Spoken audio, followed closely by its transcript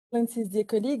Excellencies, dear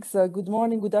colleagues, good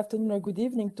morning, good afternoon, or good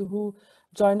evening to who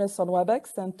join us on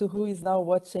WebEx and to who is now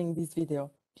watching this video.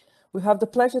 We have the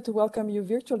pleasure to welcome you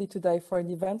virtually today for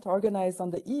an event organized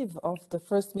on the eve of the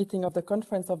first meeting of the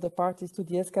Conference of the Parties to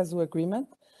the Escazu Agreement,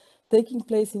 taking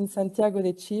place in Santiago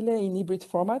de Chile in hybrid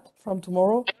format from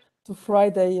tomorrow to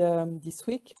Friday this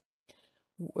week,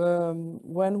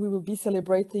 when we will be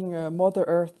celebrating Mother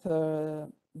Earth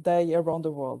Day around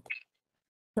the world.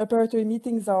 Preparatory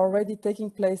meetings are already taking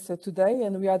place today,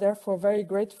 and we are therefore very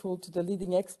grateful to the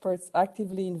leading experts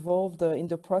actively involved in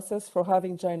the process for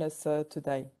having joined us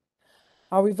today.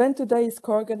 Our event today is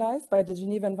co-organized by the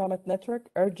Geneva Environment Network,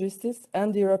 Earth Justice,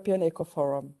 and the European Eco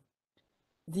Forum.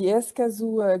 The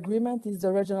Escazu Agreement is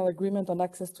the regional agreement on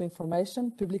access to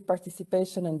information, public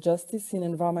participation, and justice in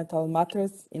environmental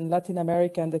matters in Latin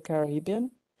America and the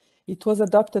Caribbean. It was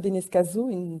adopted in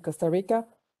Escazú in Costa Rica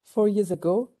 4 years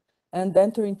ago and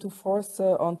entered into force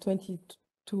on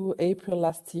 22 April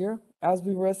last year, as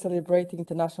we were celebrating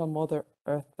International Mother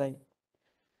Earth Day.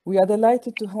 We are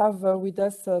delighted to have with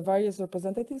us various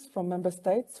representatives from member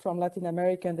states, from Latin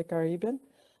America and the Caribbean,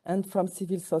 and from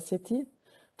civil society.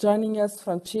 Joining us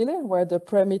from Chile, where the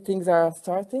pre-meetings are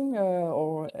starting,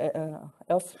 or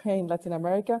elsewhere in Latin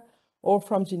America, or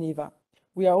from Geneva.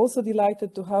 We are also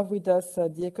delighted to have with us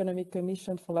the Economic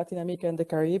Commission for Latin America and the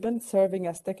Caribbean, serving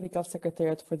as technical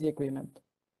secretariat for the agreement.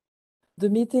 The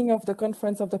meeting of the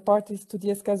Conference of the Parties to the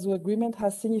Escazu Agreement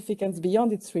has significance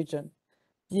beyond its region.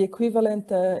 The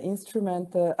equivalent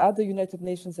instrument at the United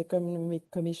Nations Economic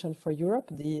Commission for Europe,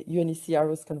 the UNECE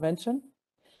Aarhus Convention,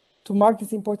 to mark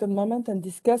this important moment and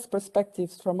discuss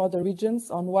perspectives from other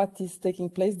regions on what is taking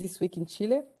place this week in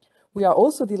Chile. We are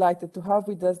also delighted to have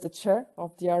with us the chair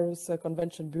of the Aarhus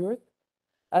Convention Bureau,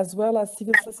 as well as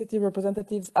civil society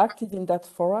representatives active in that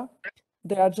fora.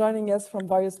 They are joining us from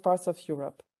various parts of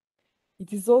Europe.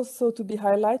 It is also to be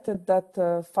highlighted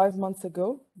that 5 months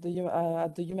ago,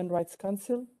 at the Human Rights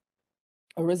Council,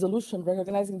 a resolution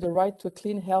recognizing the right to a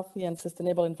clean, healthy, and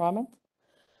sustainable environment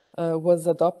was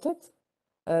adopted.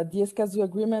 The Escazu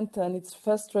Agreement and its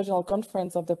first regional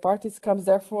conference of the parties comes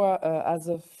therefore as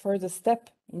a further step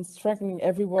in strengthening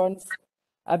everyone's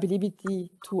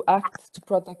ability to act to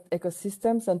protect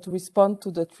ecosystems and to respond to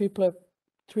the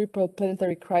triple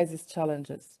planetary crisis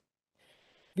challenges.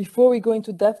 Before we go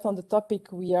into depth on the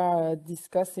topic we are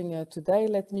discussing today,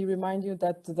 let me remind you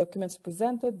that the documents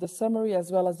presented, the summary,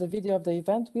 as well as the video of the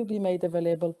event will be made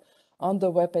available on the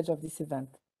webpage of this event.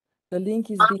 The link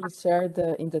is being shared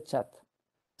in the chat.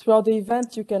 Throughout the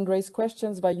event, you can raise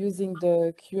questions by using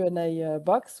the Q&A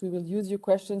box. We will use your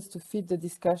questions to feed the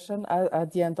discussion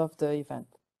at the end of the event.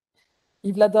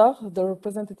 Yves Lador, the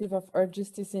representative of Earth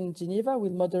Justice in Geneva,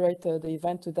 will moderate the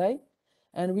event today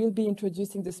and will be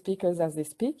introducing the speakers as they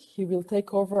speak. He will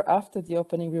take over after the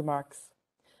opening remarks.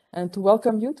 And to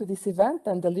welcome you to this event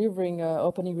and delivering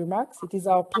opening remarks, it is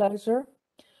our pleasure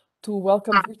to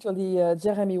welcome virtually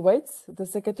Jeremy Waits, the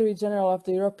Secretary General of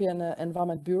the European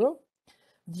Environment Bureau.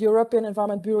 The European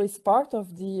Environment Bureau is part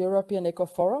of the European Eco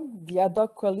Forum, the ad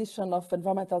hoc coalition of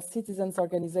environmental citizens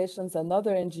organizations and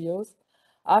other NGOs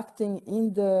acting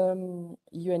in the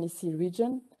UNECE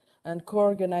region and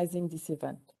co-organizing this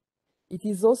event. It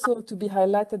is also to be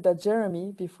highlighted that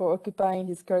Jeremy, before occupying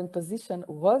his current position,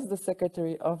 was the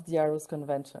secretary of the Aarhus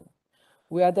Convention.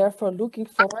 We are therefore looking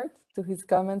forward to his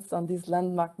comments on this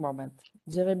landmark moment.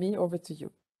 Jeremy, over to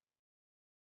you.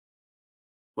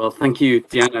 Well, thank you,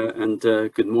 Diana, and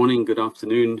good morning, good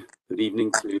afternoon, good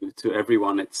evening to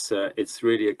everyone. It's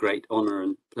really a great honor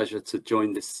and pleasure to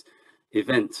join this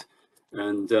event.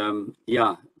 And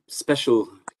yeah, special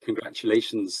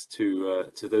congratulations to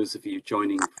those of you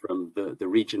joining from the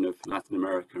region of Latin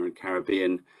America and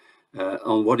Caribbean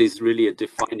on what is really a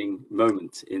defining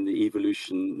moment in the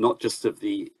evolution, not just of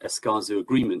the Escazu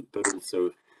Agreement, but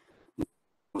also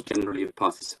more generally of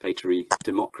participatory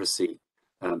democracy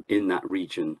in that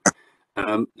region.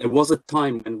 There was a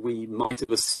time when we might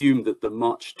have assumed that the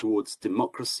march towards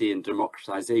democracy and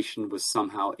democratization was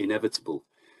somehow inevitable.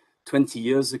 20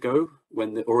 years ago,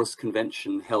 when the Aarhus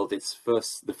Convention held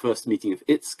the first meeting of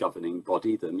its governing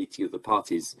body, the meeting of the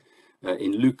parties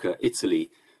in Lucca,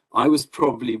 Italy, I was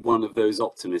probably one of those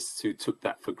optimists who took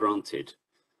that for granted.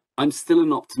 I'm still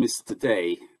an optimist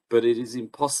today, but it is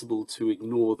impossible to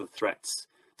ignore the threats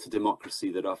to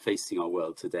democracy that are facing our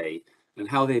world today and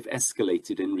how they've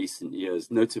escalated in recent years,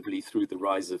 notably through the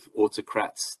rise of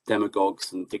autocrats,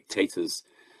 demagogues and dictators,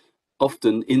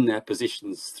 often in their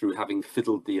positions through having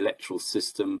fiddled the electoral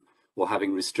system or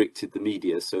having restricted the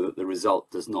media so that the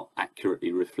result does not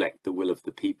accurately reflect the will of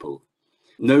the people.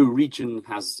 No region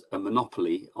has a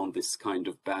monopoly on this kind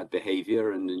of bad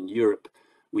behavior, and in Europe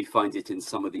We find it in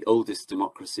some of the oldest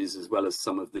democracies as well as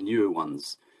some of the newer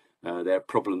ones. There are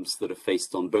problems that are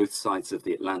faced on both sides of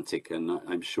the Atlantic, and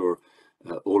I'm sure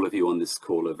all of you on this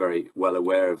call are very well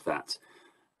aware of that.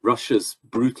 Russia's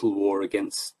brutal war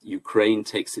against Ukraine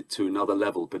takes it to another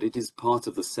level, but it is part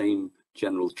of the same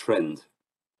general trend.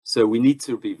 So we need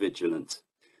to be vigilant.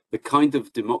 The kind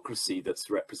of democracy that's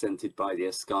represented by the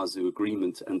Escazu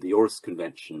Agreement and the Aarhus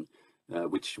Convention,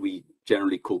 which we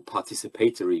generally call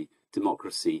participatory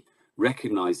democracy,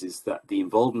 recognizes that the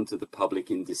involvement of the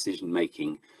public in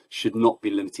decision-making should not be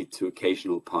limited to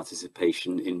occasional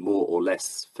participation in more or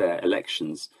less fair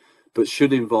elections, but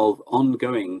should involve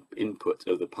ongoing input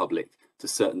of the public to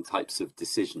certain types of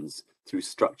decisions through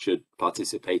structured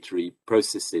participatory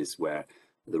processes where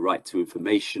the right to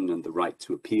information and the right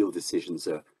to appeal decisions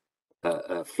are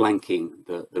flanking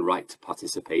the right to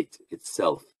participate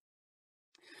itself.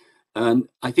 And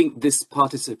I think this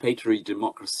participatory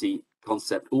democracy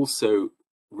concept also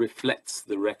reflects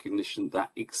the recognition that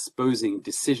exposing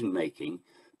decision-making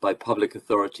by public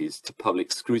authorities to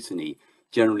public scrutiny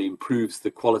generally improves the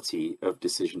quality of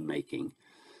decision-making.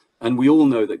 And we all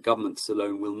know that governments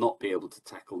alone will not be able to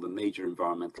tackle the major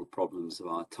environmental problems of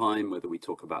our time, whether we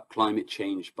talk about climate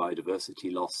change,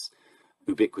 biodiversity loss,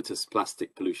 ubiquitous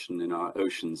plastic pollution in our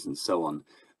oceans and so on,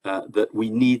 that we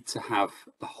need to have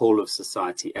a whole of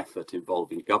society effort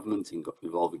involving government,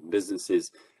 involving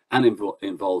businesses, and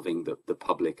involving the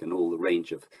public and all the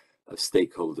range of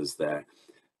stakeholders there.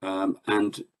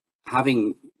 And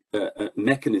having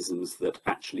mechanisms that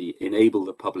actually enable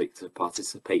the public to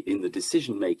participate in the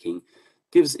decision making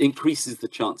increases the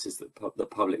chances that the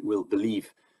public will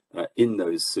believe in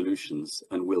those solutions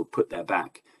and will put their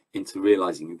back into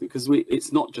realizing it, because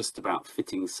it's not just about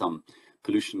fitting some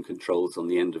pollution controls on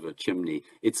the end of a chimney.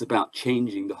 It's about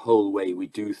changing the whole way we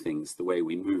do things, the way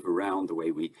we move around, the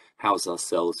way we house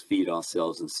ourselves, feed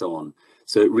ourselves, and so on.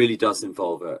 So it really does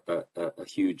involve a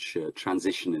huge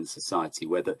transition in society,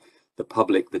 where the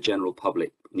public, the general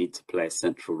public, need to play a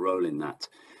central role in that.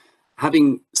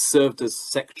 Having served as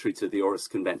secretary to the Aarhus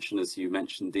Convention, as you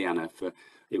mentioned, Diana,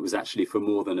 it was actually for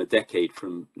more than a decade,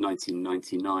 from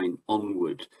 1999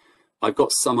 onward, I've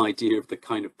got some idea of the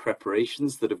kind of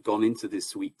preparations that have gone into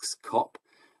this week's COP,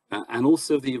 and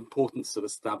also the importance of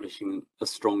establishing a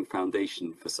strong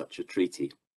foundation for such a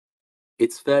treaty.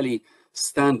 It's fairly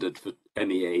standard for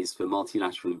MEAs, for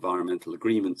multilateral environmental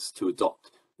agreements, to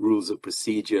adopt rules of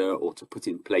procedure or to put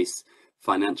in place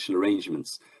financial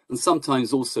arrangements, and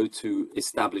sometimes also to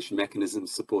establish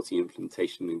mechanisms supporting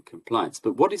implementation and compliance.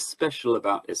 But what is special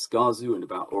about Escazu and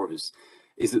about Aarhus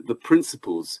is that the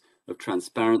principles of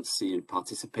transparency and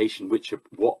participation, which are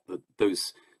what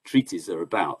those treaties are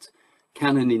about,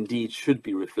 can and indeed should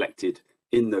be reflected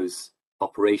in those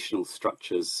operational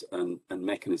structures and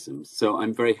mechanisms. So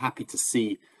I'm very happy to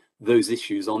see those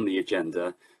issues on the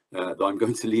agenda, though I'm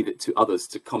going to leave it to others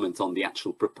to comment on the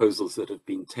actual proposals that have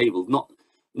been tabled,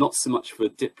 not so much for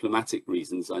diplomatic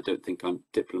reasons. I don't think I'm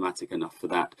diplomatic enough for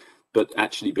that, but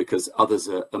actually because others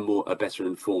are better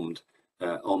informed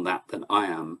on that than I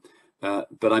am.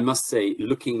 But I must say,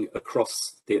 looking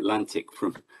across the Atlantic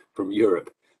from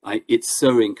Europe, it's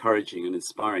so encouraging and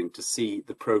inspiring to see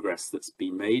the progress that's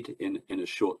been made in a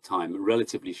short time, a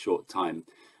relatively short time.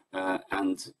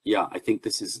 And yeah, I think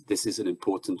this is an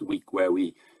important week where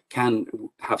we can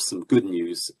have some good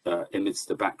news amidst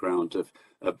the background of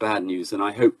bad news. And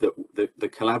I hope that the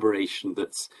collaboration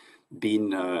that's been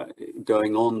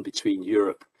going on between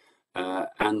Europe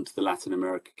and the Latin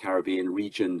America Caribbean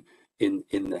region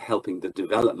in helping the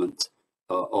development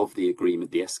of the agreement,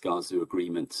 the Escazu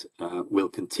Agreement, will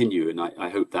continue. And I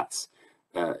hope that's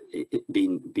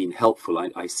been helpful.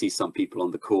 I see some people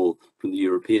on the call from the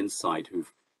European side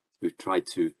who've tried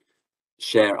to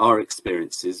share our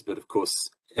experiences, but of course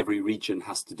every region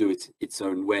has to do it its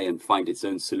own way and find its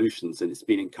own solutions. And it's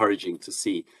been encouraging to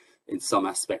see in some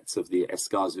aspects of the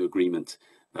Escazu Agreement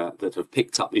that have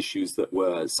picked up issues that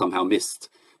were somehow missed,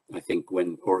 I think,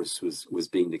 when Aarhus was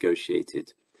being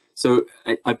negotiated. So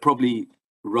I probably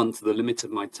run to the limit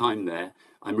of my time there.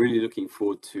 I'm really looking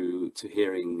forward to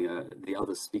hearing the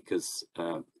other speakers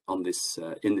on this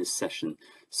in this session.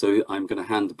 So I'm going to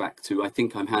hand back to, I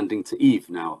think I'm handing to Eve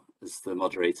now as the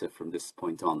moderator from this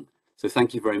point on. So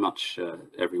thank you very much,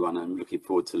 everyone. I'm looking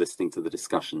forward to listening to the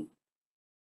discussion.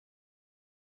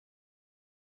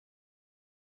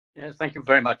 Yes, thank you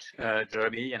very much,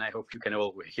 Jeremy, and I hope you can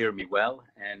all hear me well.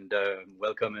 And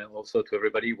welcome also to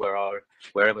everybody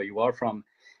wherever you are from.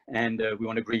 And we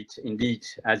want to greet, indeed,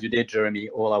 as you did, Jeremy,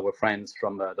 all our friends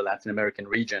from the Latin American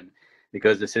region,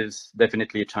 because this is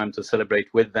definitely a time to celebrate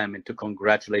with them and to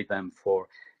congratulate them for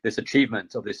this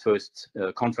achievement of this first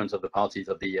conference of the parties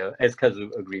of the Escazu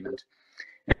Agreement.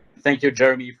 And thank you,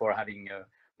 Jeremy, for having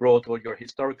brought all your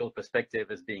historical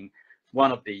perspective as being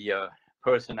one of the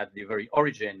person at the very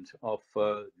origin of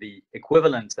the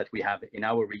equivalence that we have in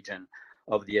our region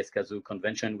of the Escazu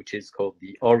Convention, which is called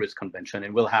the Aarhus Convention.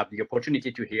 And we'll have the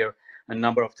opportunity to hear a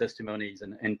number of testimonies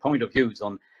and point of views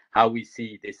on how we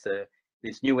see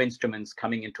these new instruments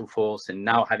coming into force and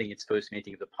now having its first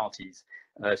meeting of the parties,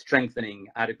 strengthening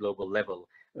at a global level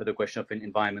the question of an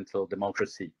environmental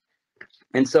democracy.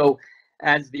 And so,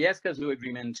 as the Escazu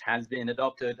Agreement has been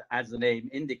adopted, as the name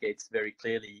indicates very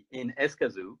clearly, in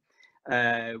Escazu,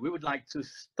 we would like to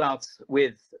start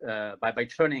with by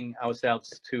turning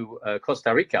ourselves to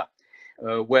Costa Rica,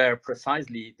 where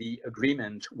precisely the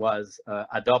agreement was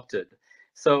adopted.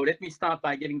 So let me start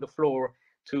by giving the floor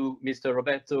to Mr.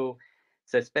 Roberto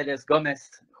Céspedes Gomez,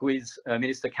 who is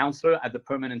Minister Counselor at the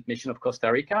Permanent Mission of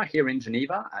Costa Rica here in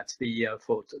Geneva at the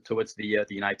towards the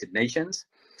United Nations.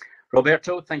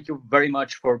 Roberto, thank you very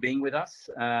much for being with us.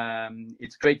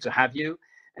 It's great to have you,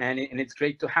 and it's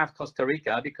great to have Costa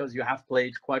Rica because you have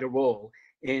played quite a role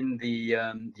in the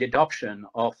adoption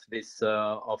of this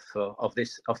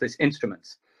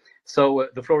instrument. So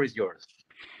the floor is yours.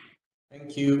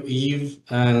 Thank you, Yves,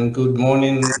 and good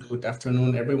morning, good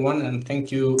afternoon, everyone, and thank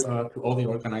you to all the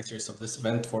organizers of this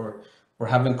event for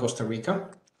having Costa Rica.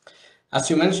 As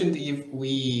you mentioned, Yves,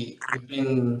 we've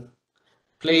been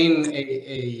playing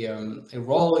a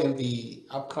role in the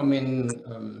upcoming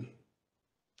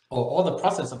or the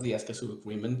process of the Escazu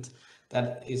Agreement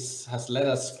that has led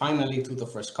us finally to the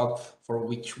first COP, for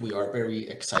which we are very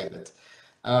excited.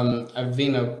 I've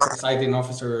been a presiding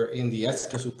officer in the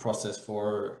Escazu process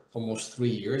for almost 3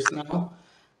 years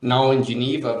now in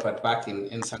Geneva, but back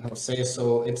in San Jose.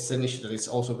 So it's an issue that is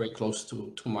also very close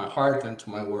to my heart and to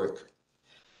my work.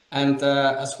 And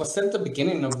as was said at the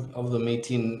beginning of the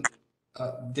meeting,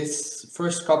 this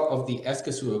first COP of the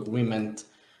Escazu Agreement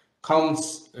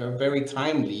comes very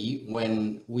timely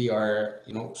when we are,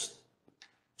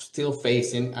 still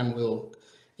facing and will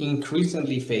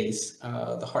increasingly face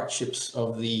the hardships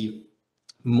of the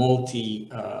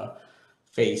multi-faced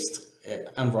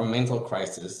environmental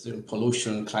crisis,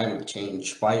 pollution, climate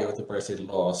change, biodiversity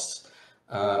loss,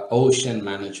 ocean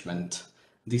management.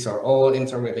 These are all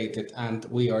interrelated, and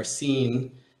we are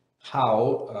seeing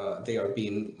how they are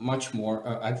being much more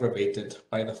aggravated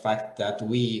by the fact that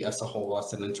we as a whole,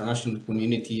 as an international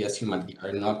community, as humanity,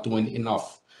 are not doing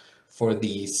enough for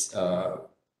these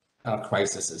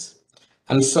crises.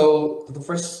 And so the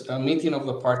first meeting of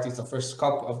the parties, the first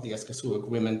COP of the Escazu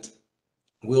Agreement,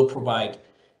 will provide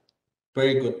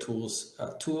very good tools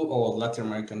to all Latin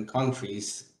American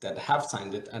countries that have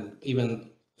signed it, and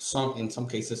even in some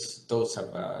cases, those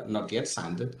have not yet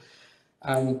signed it,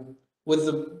 with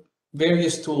the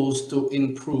various tools to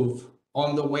improve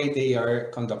on the way they are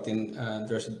conducting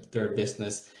their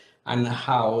business and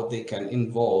how they can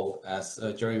involve, as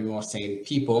Jeremy was saying,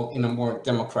 people in a more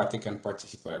democratic and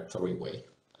participatory way.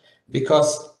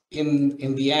 Because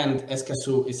in the end,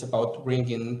 Escazu is about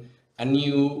bringing a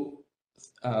new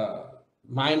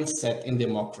mindset in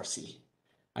democracy,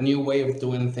 a new way of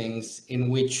doing things in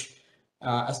which,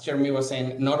 as Jeremy was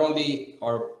saying, not only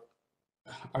are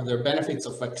there benefits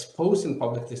of exposing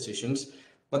public decisions,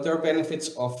 but there are benefits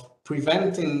of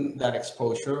preventing that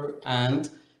exposure and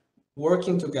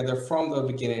working together from the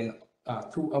beginning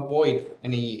to avoid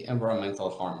any environmental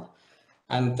harm.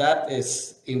 And that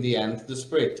is, in the end, the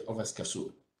spirit of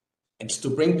Escazu. It's to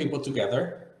bring people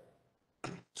together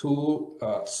to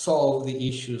solve the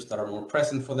issues that are more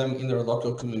present for them in their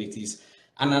local communities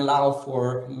and allow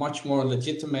for much more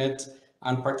legitimate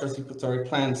and participatory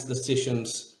plans,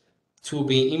 decisions to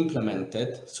be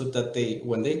implemented so that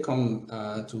when they come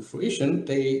to fruition,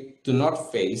 they do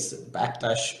not face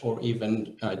backlash or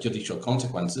even judicial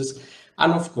consequences,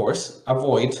 and of course,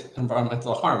 avoid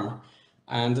environmental harm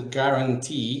and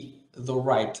guarantee the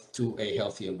right to a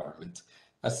healthy environment.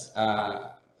 As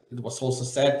it was also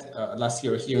said last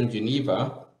year here in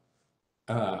Geneva,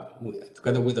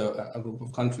 together with a group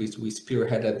of countries, we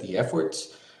spearheaded the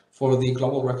efforts for the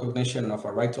global recognition of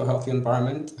a right to a healthy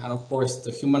environment. And of course,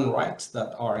 the human rights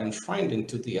that are enshrined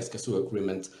into the Escazu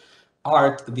Agreement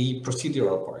are the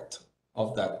procedural part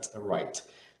of that right.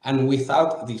 And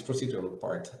without this procedural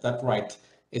part, that right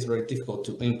is very difficult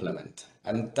to implement.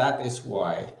 And that is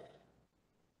why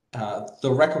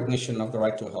the recognition of the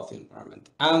right to a healthy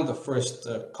environment and the first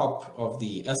COP of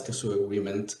the Escazu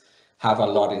Agreement have a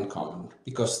lot in common,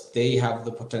 because they have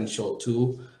the potential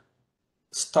to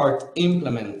start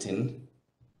implementing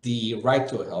the right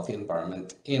to a healthy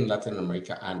environment in Latin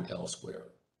America and elsewhere.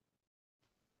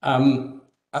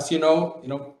 As you know,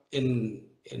 in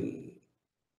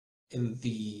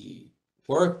the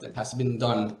work that has been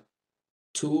done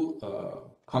to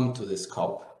come to this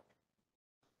COP,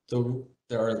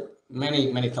 there are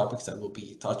many topics that will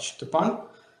be touched upon,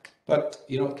 but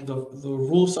the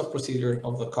rules of procedure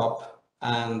of the COP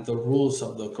and the rules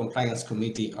of the compliance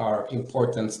committee are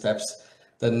important steps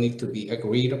that need to be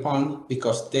agreed upon,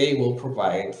 because they will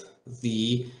provide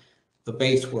the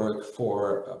base work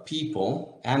for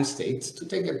people and states to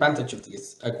take advantage of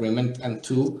this agreement and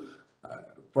to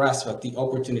grasp at the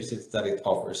opportunities that it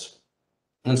offers.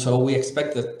 And so we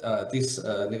expect that these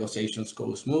negotiations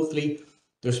go smoothly.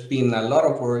 There's been a lot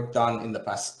of work done in the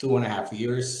past 2.5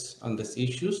 years on these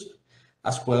issues,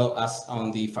 as well as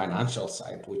on the financial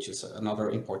side, which is another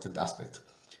important aspect.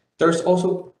 There's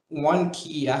also one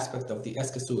key aspect of the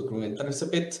Escazu Agreement that is a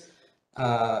bit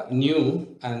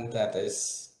new, and that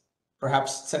is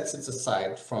perhaps sets it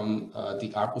aside from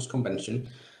the Aarhus Convention,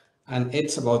 and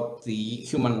it's about the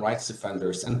human rights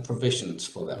defenders and provisions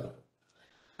for them.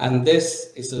 And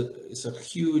this is a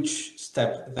huge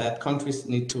step that countries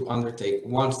need to undertake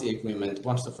once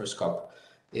the first COP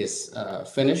is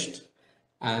finished,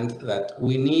 and that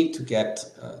we need to get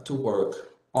to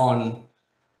work on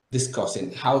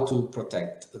discussing how to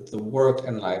protect the work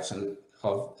and lives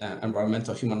of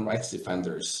environmental human rights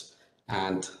defenders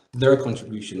and their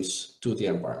contributions to the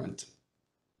environment.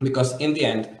 Because in the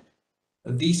end,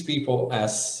 these people,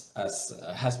 as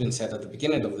has been said at the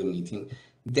beginning of the meeting,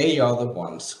 they are the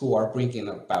ones who are bringing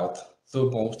about the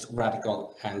most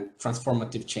radical and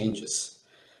transformative changes.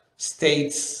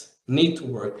 States need to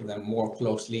work with them more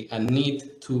closely and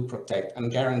need to protect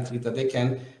and guarantee that they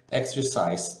can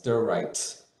exercise their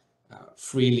rights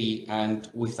freely and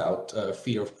without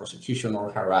fear of prosecution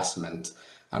or harassment,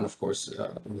 and of course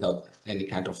without any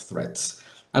kind of threats.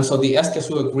 And so the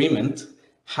Escazu Agreement,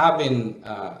 having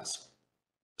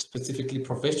specifically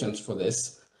provisions for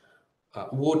this,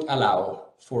 would allow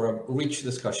for a rich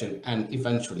discussion and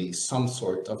eventually some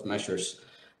sort of measures,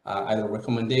 either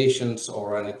recommendations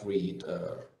or an agreed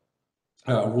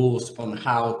rules on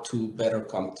how to better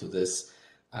come to this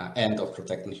end of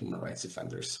protecting human rights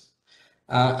defenders.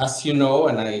 As you know,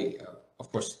 and I,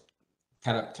 of course,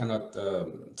 cannot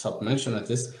stop mentioning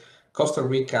this, Costa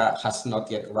Rica has not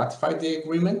yet ratified the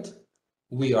agreement.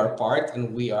 We are part,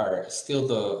 and we are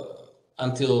still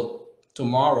until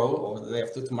tomorrow or the day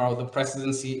after tomorrow, the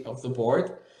presidency of the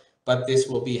board, but this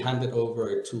will be handed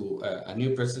over to a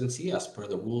new presidency as per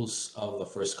the rules of the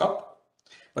first COP.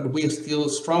 But we are still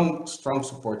strong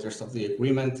supporters of the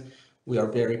agreement. We are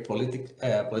very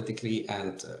politically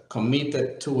and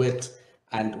committed to it,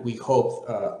 and we hope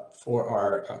for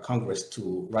our Congress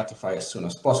to ratify as soon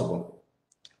as possible.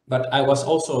 But I was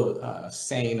also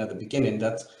saying at the beginning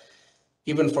that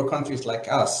even for countries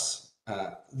like us,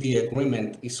 the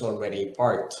agreement is already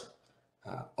part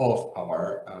of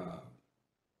our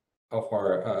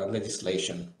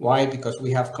legislation. Why? Because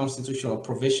we have constitutional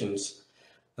provisions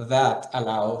that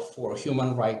allow for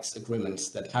human rights agreements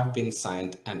that have been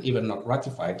signed and even not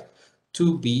ratified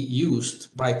to be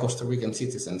used by Costa Rican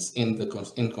citizens in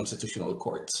constitutional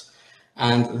courts.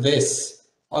 And this,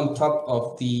 on top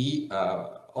of the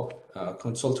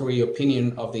consultory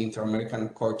opinion of the Inter-American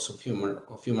Courts of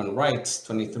Human Rights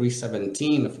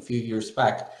 2317 of a few years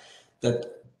back,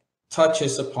 that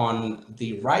touches upon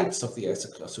the rights of the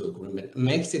Escazu Agreement,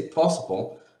 makes it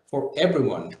possible for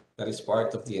everyone that is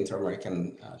part of the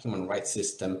Inter-American human rights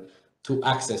system to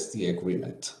access the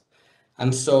agreement.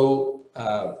 And so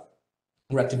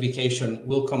ratification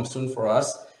will come soon for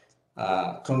us.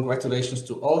 Congratulations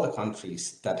to all the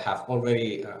countries that have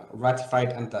already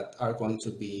ratified and that are going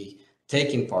to be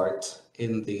taking part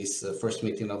in this first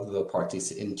meeting of the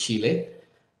parties in Chile.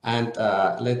 And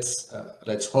let's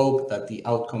hope that the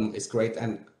outcome is great,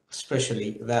 and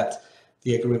especially that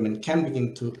the agreement can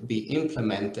begin to be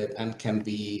implemented and can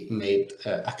be made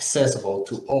accessible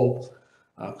to all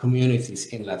communities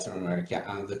in Latin America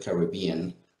and the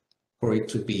Caribbean, for it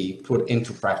to be put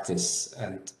into practice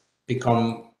and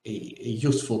become a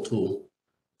useful tool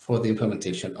for the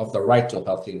implementation of the right to a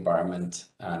healthy environment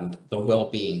and the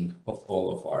well-being of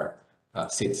all of our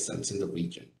citizens in the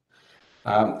region.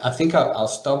 I think I'll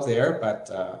stop there, but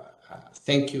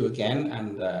thank you again,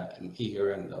 and I'm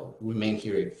eager and I'll remain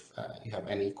here if you have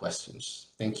any questions.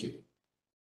 Thank you.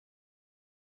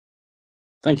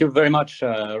 Thank you very much,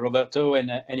 Roberto.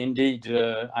 And indeed,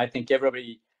 I think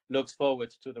everybody looks forward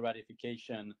to the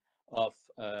ratification of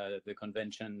the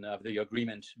convention, of the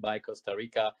agreement by Costa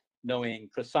Rica, knowing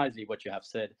precisely what you have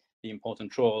said, the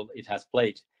important role it has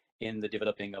played in the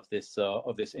developing of this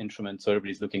instrument. So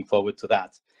everybody's looking forward to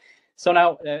that. So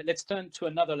now let's turn to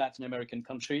another Latin American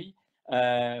country,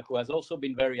 who has also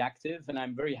been very active. And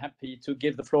I'm very happy to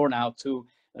give the floor now to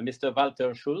Mr.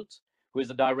 Walter Schulz, who is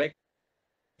the Director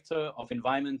of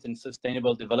Environment and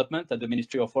Sustainable Development at the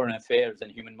Ministry of Foreign Affairs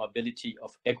and Human Mobility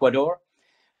of Ecuador.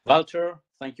 Walter,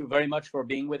 thank you very much for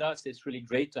being with us. It's really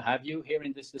great to have you here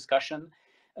in this discussion.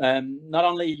 Not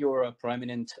only you're a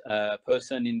prominent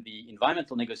person in the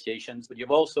environmental negotiations, but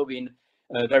you've also been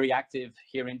very active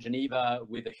here in Geneva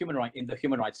with the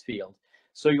human rights field.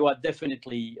 So you are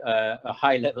definitely a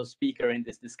high-level speaker in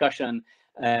this discussion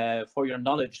for your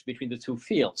knowledge between the two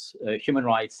fields, human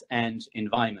rights and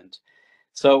environment.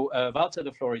 So Walter,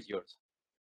 the floor is yours.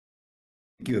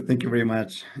 Thank you very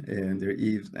much, dear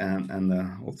Yves, and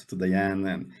also to Diane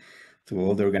and to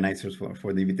all the organizers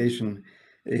for the invitation.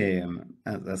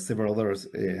 As several others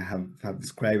have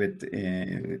described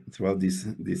it throughout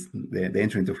the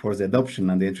entry into force, the adoption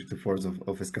and the entry into force of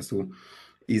Escazú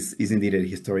is indeed a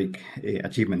historic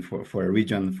achievement for a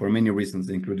region for many reasons,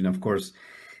 including, of course,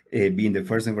 being the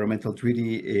first environmental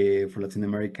treaty for Latin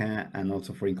America, and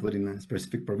also for including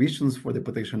specific provisions for the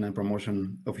protection and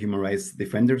promotion of human rights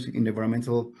defenders in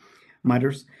environmental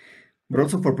matters, but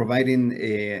also for providing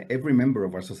every member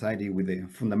of our society with a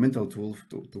fundamental tool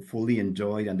to fully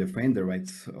enjoy and defend the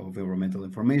rights of environmental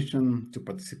information, to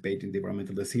participate in the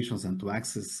environmental decisions, and to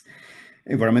access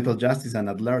environmental justice, and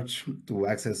at large to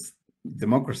access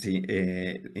democracy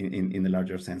in a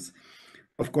larger sense.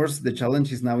 Of course, the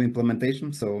challenge is now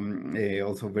implementation. So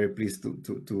also very pleased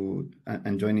to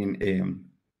joining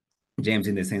James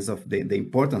in the sense of the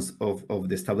importance of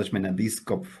the establishment of this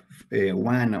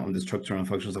COP1 on the structure and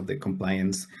functions of the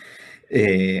compliance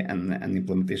and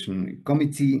implementation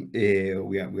committee.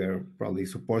 We are probably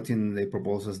supporting the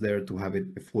proposals there to have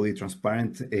it fully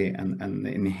transparent and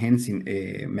enhancing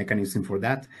a mechanism for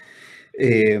that.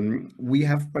 We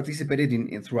have participated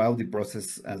in throughout the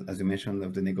process, as you mentioned,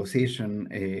 of the negotiation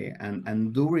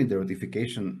and during the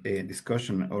ratification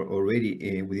discussion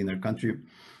already within our country.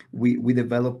 We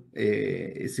developed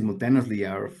simultaneously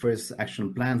our first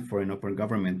action plan for an open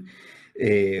government,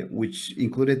 which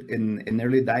included an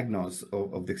early diagnosis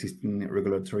of the existing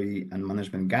regulatory and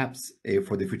management gaps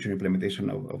for the future implementation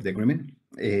of the agreement.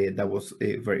 That was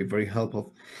very, very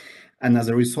helpful. And as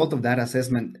a result of that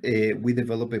assessment, we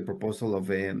developed a proposal of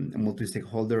a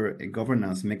multi-stakeholder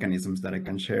governance mechanisms that I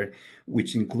can share,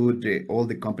 which include all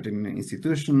the competent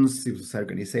institutions, civil society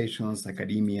organizations,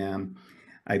 academia,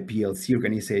 IPLC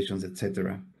organizations,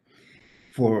 etc.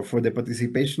 For the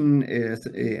participation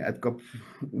at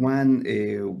COP1,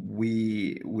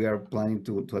 we are planning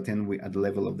to attend at the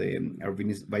level of our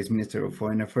Vice Minister of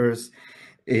Foreign Affairs,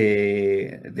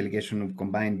 delegation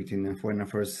combined between Foreign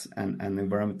Affairs and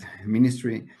Environment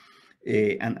Ministry.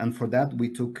 And for that, we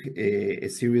took a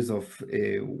series of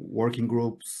working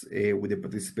groups with the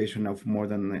participation of more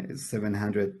than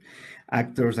 700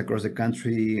 actors across the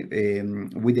country,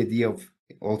 with the idea of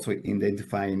also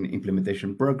identifying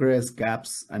implementation progress,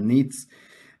 gaps, and needs,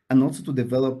 and also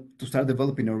to start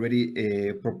developing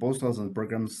already proposals and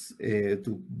programs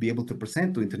to be able to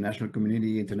present to international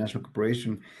community, international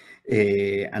cooperation,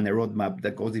 and a roadmap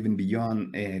that goes even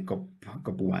beyond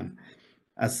COP1.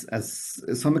 As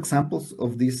some examples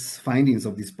of these findings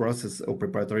of this process or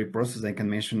preparatory process, I can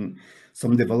mention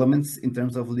some developments in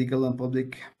terms of legal and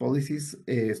public policies,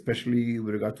 especially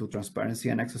with regard to transparency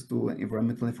and access to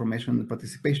environmental information and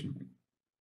participation.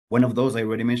 One of those I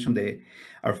already mentioned,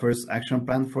 our first action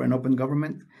plan for an open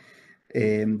government.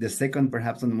 The second,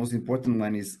 perhaps, and the most important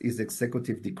one is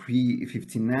Executive Decree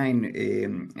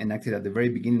 59, enacted at the very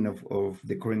beginning of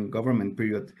the current government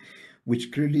period,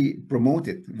 which clearly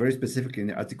promoted, very specifically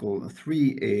in Article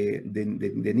 3,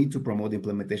 the need to promote the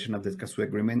implementation of the Escazu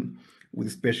Agreement, with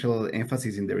special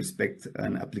emphasis in the respect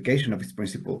and application of its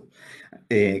principle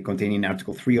contained in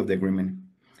Article 3 of the agreement.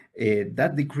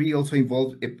 That decree also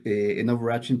involved an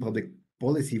overarching public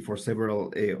policy for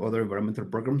several other environmental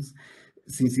programs,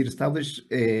 since it established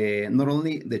not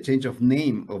only the change of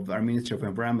name of our Ministry of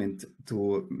Environment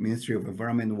to Ministry of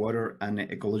Environment, Water, and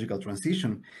Ecological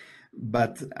Transition,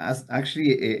 but as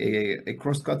actually a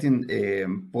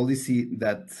cross-cutting policy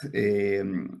that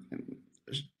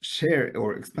share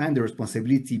or expand the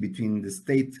responsibility between the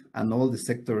state and all the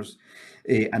sectors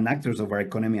and actors of our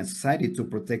economy and society to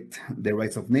protect the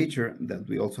rights of nature that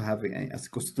we also have as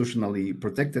constitutionally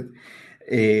protected,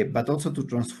 but also to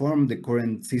transform the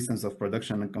current systems of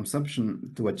production and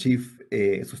consumption to achieve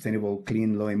a sustainable,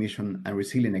 clean, low emission, and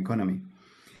resilient economy.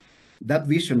 That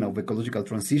vision of ecological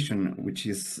transition, which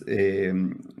is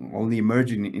only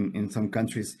emerging in some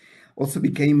countries, also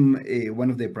became one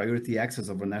of the priority axes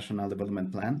of our National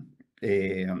Development Plan.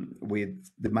 with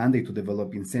the mandate to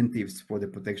develop incentives for the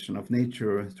protection of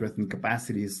nature, strengthen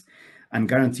capacities, and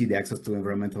guarantee the access to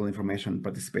environmental information,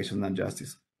 participation, and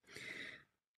justice.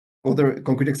 Other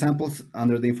concrete examples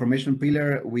under the information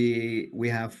pillar, we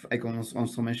have, I can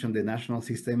also mention the National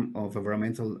System of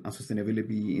Environmental and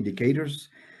Sustainability Indicators,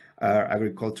 our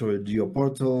Agricultural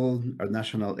Geoportal, our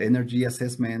National Energy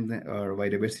Assessment, our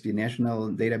Biodiversity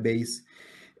National Database.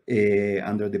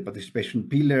 Under the participation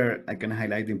pillar, I can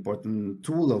highlight the important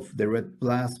tool of the RED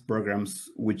Plus programs,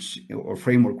 or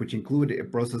framework, which include a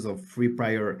process of free,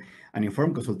 prior, and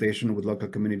informed consultation with local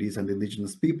communities and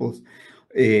indigenous peoples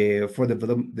for the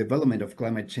development of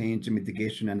climate change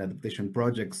mitigation and adaptation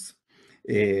projects.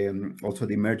 Also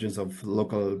the emergence of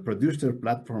local producer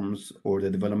platforms or the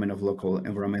development of local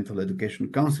environmental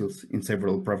education councils in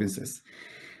several provinces.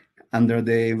 Under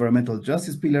the environmental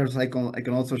justice pillars, I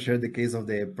can also share the case of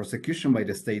the prosecution by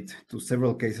the state to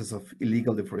several cases of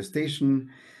illegal deforestation,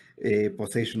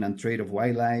 possession and trade of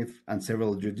wildlife, and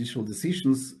several judicial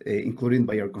decisions, including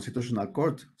by our Constitutional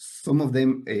Court. Some of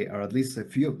them, or at least a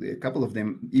couple of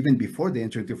them, even before the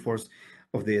entry into force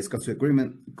of the Escazu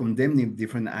Agreement, condemning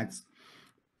different acts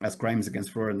as crimes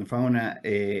against flora and fauna,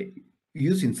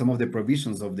 using some of the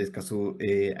provisions of the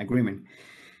Escazu Agreement.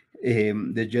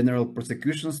 The General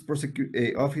Prosecution's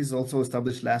Office also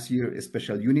established last year a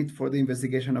special unit for the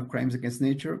investigation of crimes against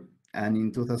nature. And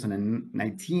in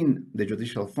 2019, the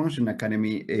Judicial Function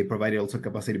Academy provided also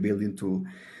capacity building to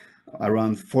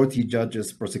around 40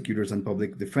 judges, prosecutors, and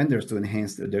public defenders to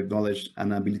enhance their knowledge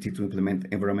and ability to implement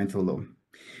environmental law.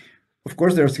 Of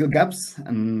course, there are still gaps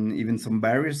and even some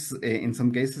barriers, in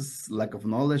some cases, lack of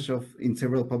knowledge in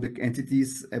several public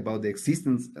entities about the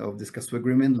existence of the Escazu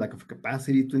Agreement, lack of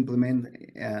capacity to implement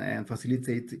and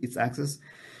facilitate its access,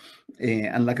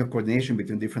 and lack of coordination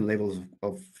between different levels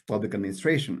of public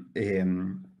administration.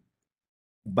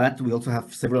 But we also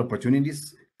have several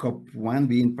opportunities, COP1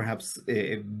 being perhaps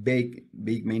a big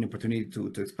main opportunity to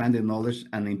expand the knowledge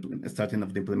and starting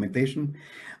of the implementation.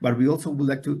 But we also would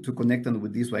like to connect, and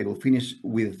with this I will finish,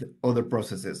 with other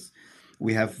processes.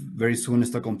 We have very soon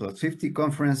Stockholm Plus 50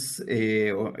 conference,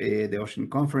 the Ocean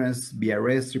Conference,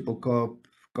 BRS, Triple COP,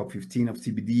 COP15 of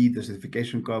CBD, the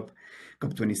certification COP,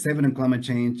 COP27 on climate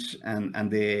change,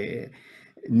 and the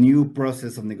new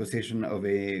process of negotiation of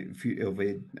an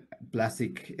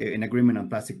agreement on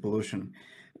plastic pollution.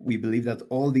 We believe that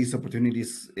all these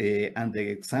opportunities and the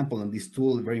example and this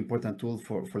tool, a very important tool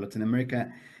for Latin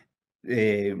America,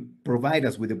 provide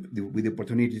us with the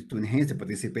opportunity to enhance the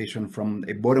participation from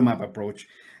a bottom-up approach,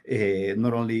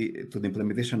 not only to the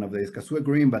implementation of the Escazu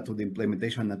Agreement, but to the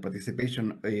implementation and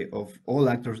participation of all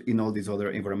actors in all these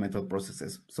other environmental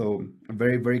processes. So I'm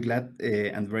very, very glad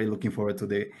and very looking forward to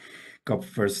the COP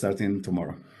first starting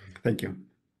tomorrow. Thank you.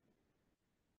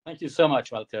 Thank you so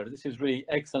much, Walter. This is really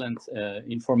excellent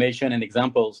information and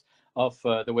examples of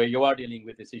the way you are dealing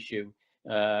with this issue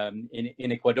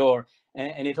in Ecuador.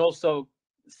 And it also,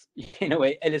 in a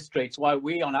way, illustrates why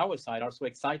we on our side are so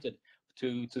excited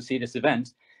to see this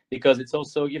event, because it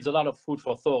also gives a lot of food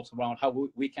for thought around how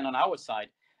we can on our side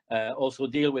also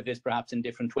deal with this perhaps in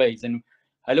different ways. And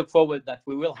I look forward that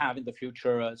we will have in the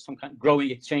future some kind of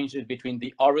growing exchanges between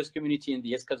the Aarhus community and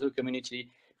the Escazú community,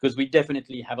 because we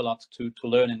definitely have a lot to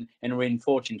learn and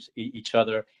reinforce each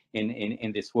other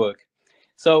in this work.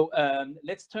 So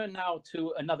let's turn now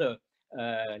to another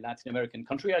Latin American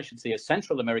country, I should say a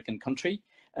Central American country,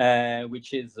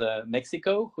 which is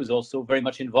Mexico, who's also very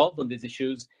much involved on these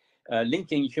issues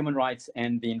linking human rights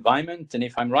and the environment. And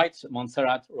if I'm right,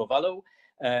 Montserrat Rovallo,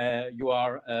 you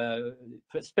are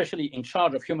especially in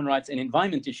charge of human rights and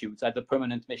environment issues at the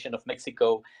Permanent Mission of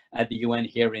Mexico at the UN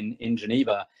here in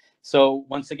Geneva. So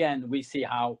once again, we see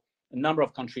how a number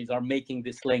of countries are making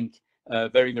this link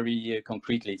very, very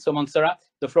concretely. So Montserrat,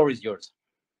 the floor is yours.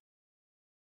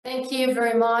 Thank you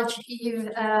very much, Yves.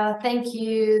 Thank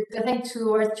you. Thanks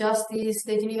to Earth Justice,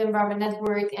 the Geneva Environment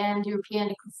Network, and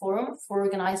European Eco Forum for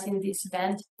organizing this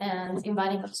event and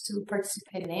inviting us to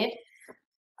participate in it.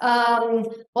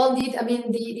 Well, indeed, I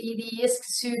mean, the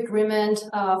Escazú Agreement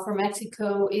for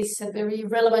Mexico is a very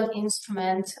relevant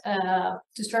instrument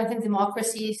to strengthen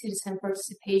democracy, citizen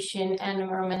participation, and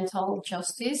environmental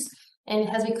justice, and it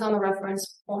has become a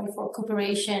reference point for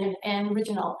cooperation and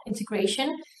regional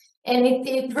integration. And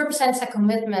it represents a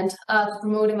commitment to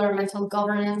promote environmental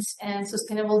governance and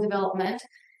sustainable development.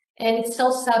 And it's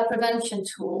also a prevention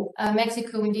tool.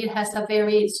 Mexico indeed has a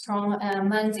very strong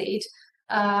mandate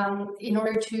in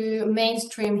order to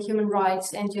mainstream human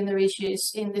rights and gender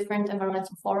issues in different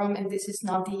environmental forums, and this is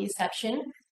not the exception.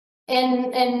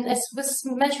 And as was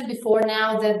mentioned before,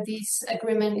 now that this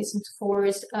agreement is into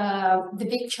force, the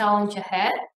big challenge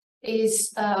ahead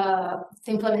is the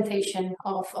implementation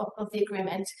of the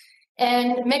agreement.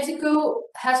 And Mexico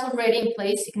has already in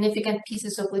place significant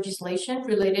pieces of legislation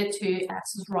related to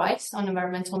access rights on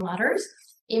environmental matters.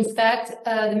 In fact,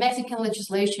 the Mexican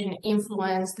legislation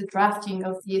influenced the drafting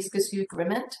of the Escazu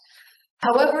Agreement.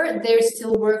 However, there's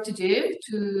still work to do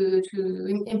to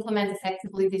implement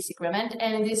effectively this agreement.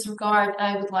 And in this regard,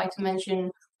 I would like to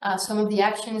mention some of the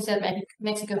actions that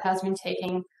Mexico has been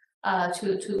taking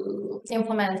to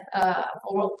implement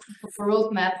or for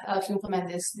roadmap to implement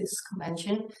this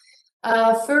convention.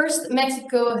 First,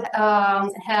 Mexico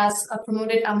has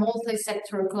promoted a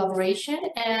multi-sector collaboration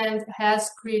and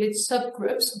has created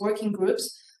subgroups, working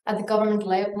groups at the government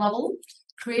level,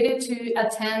 created to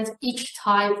attend each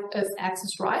type of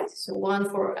access rights. So one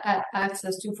for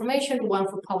access to information, one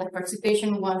for public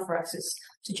participation, one for access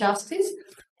to justice,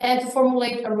 and to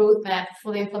formulate a roadmap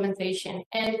for the implementation.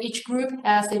 And each group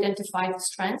has identified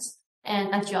strengths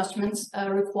and adjustments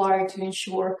required to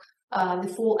ensure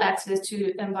the full access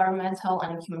to environmental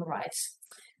and human rights.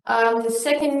 The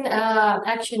second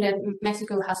action that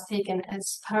Mexico has taken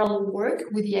is parallel work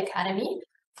with the Academy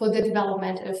for the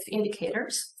development of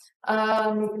indicators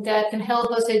that can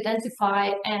help us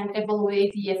identify and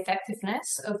evaluate the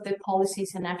effectiveness of the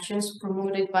policies and actions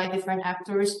promoted by different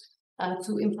actors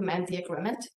to implement the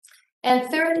agreement. And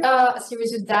third, a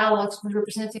series of dialogues with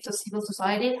representatives of civil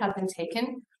society have been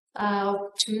taken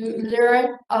to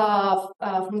learn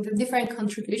from the different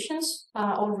contributions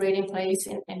already in place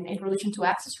in relation to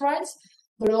access rights,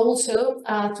 but also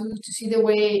to see the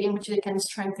way in which they can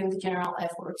strengthen the general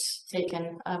efforts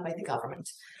taken by the government.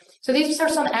 So these are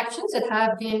some actions that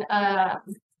have been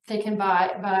taken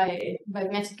by the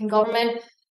Mexican government.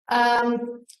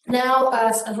 Now,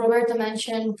 as Roberto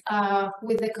mentioned,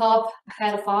 with the COP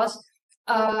ahead of us,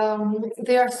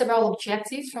 there are several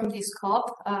objectives from this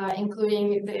COP,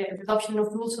 including the adoption of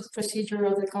rules of procedure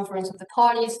of the Conference of the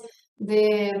Parties,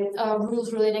 the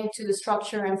rules relating to the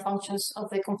structure and functions of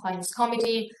the Compliance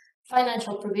Committee,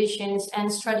 financial provisions,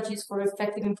 and strategies for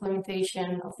effective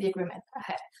implementation of the agreement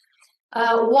ahead.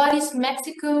 What is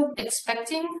Mexico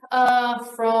expecting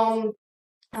from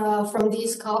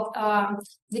this COP?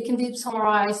 They can be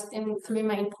summarized in 3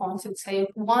 main points. I would say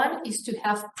one is to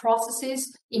have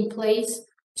processes in place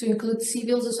to include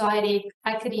civil society,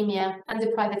 academia, and the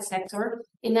private sector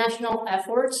in national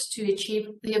efforts to achieve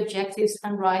the objectives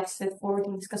and rights set forth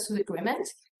in the Escazu Agreement.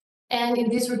 And in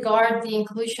this regard, the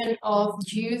inclusion of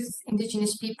youth,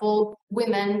 indigenous people,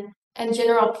 women, and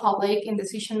general public in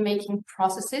decision-making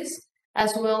processes,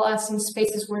 as well as in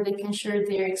spaces where they can share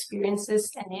their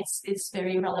experiences, and it's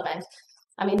very relevant.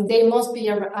 I mean, they must be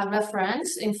a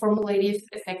reference in formulating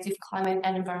effective climate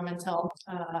and environmental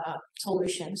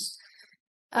solutions.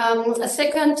 A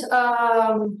second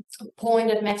point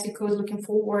that Mexico is looking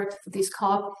forward for this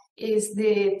COP is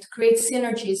to create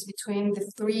synergies between the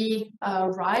 3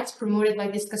 rights promoted by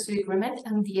the Escazu Agreement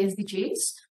and the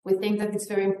SDGs. We think that it's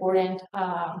very important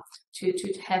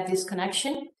to have this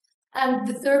connection. And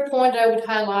the third point I would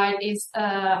highlight is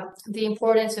the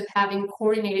importance of having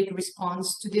coordinated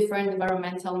response to different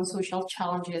environmental and social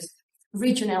challenges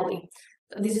regionally.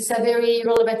 This is a very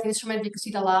relevant instrument because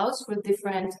it allows for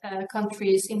different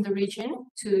countries in the region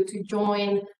to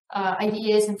join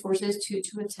ideas and forces to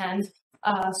attend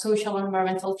social and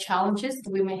environmental challenges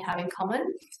that we may have in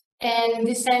common. And in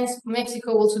this sense,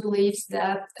 Mexico also believes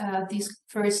that this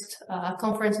first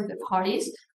conference of the parties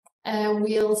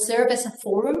will serve as a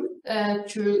forum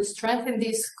to strengthen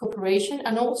this cooperation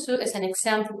and also as an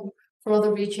example for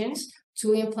other regions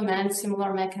to implement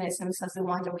similar mechanisms as the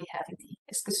one that we have in the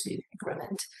Escazu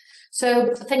Agreement.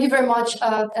 So thank you very much.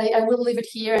 I will leave it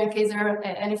here in case there are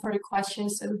any further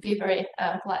questions. I would be very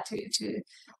glad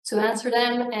to answer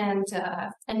them. And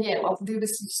yeah, well, do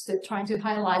this just trying to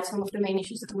highlight some of the main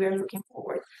issues that we are looking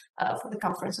forward for the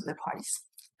Conference of the Parties.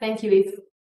 Thank you, Eve.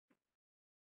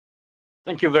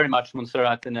 Thank you very much,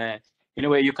 Montserrat. And in a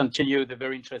way, you continue the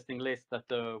very interesting list that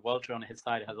Walter on his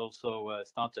side has also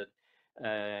started.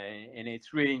 And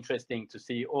it's really interesting to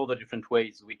see all the different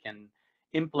ways we can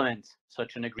implement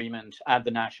such an agreement at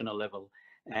the national level,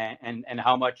 and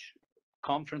how much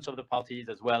Conference of the Parties,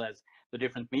 as well as the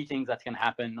different meetings that can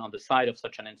happen on the side of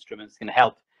such an instrument, can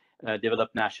help develop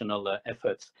national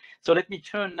efforts. So let me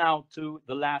turn now to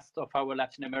the last of our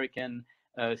Latin American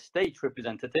state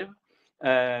representative,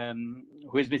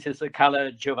 who is Mrs.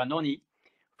 Carla Giovannoni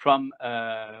from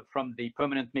the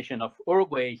permanent mission of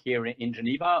Uruguay here in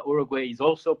Geneva. Uruguay is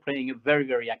also playing a very,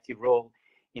 very active role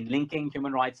in linking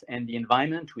human rights and the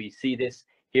environment. We see this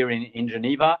here in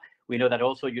Geneva. We know that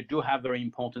also you do have very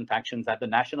important actions at the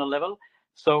national level.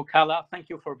 So Carla, thank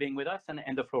you for being with us,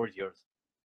 and the floor is yours.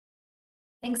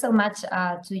 Thanks so much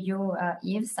to you,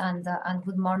 Yves, and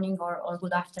good morning or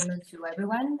good afternoon to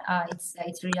everyone.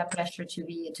 It's really a pleasure to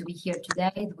be here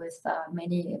today with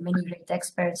many great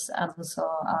experts and also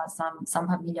some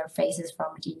familiar faces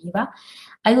from Geneva.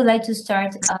 I would like to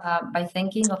start by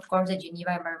thanking, of course, the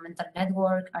Geneva Environmental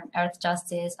Network and Earth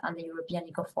Justice and the European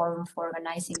Eco Forum for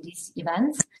organizing this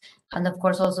event, and of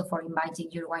course also for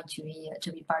inviting Uruguay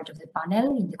to be part of the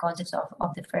panel in the context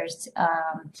of the first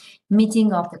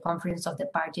meeting of the Conference of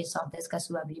the Parties of the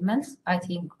Escazu Agreement. I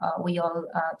think we all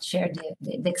share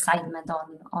the excitement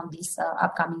on this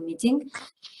upcoming meeting.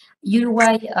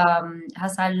 Uruguay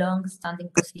has a long-standing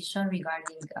position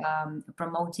regarding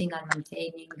promoting and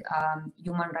maintaining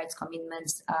human rights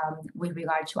commitments with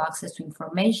regard to access to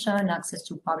information, access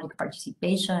to public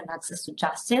participation, and access to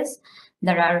justice.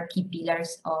 There are key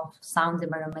pillars of sound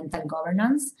environmental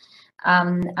governance,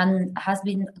 and has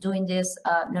been doing this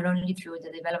not only through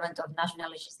the development of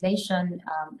national legislation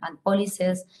and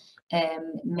policies,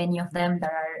 many of them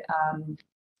that are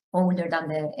older than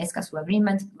the Escazu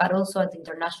Agreement, but also at the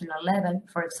international level,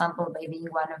 for example, by being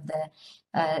one of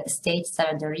the states that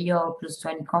at the Rio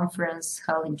 +20 conference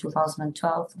held in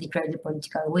 2012 declared the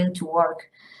political will to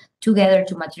work together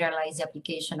to materialize the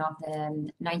application of the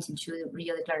 1992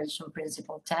 Rio Declaration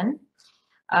Principle 10.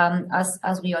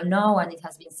 As we all know, and it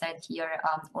has been said here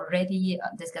already,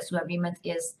 the Escazu Agreement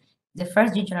is the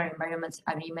first regional environment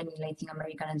agreement in Latin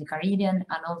America and the Caribbean,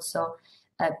 and also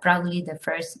proudly the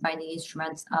first binding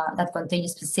instrument that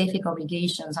contains specific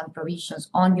obligations and provisions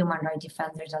on human rights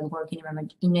defenders that work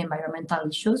in environmental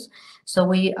issues. So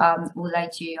we would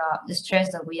like to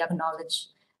stress that we acknowledge,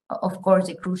 of course,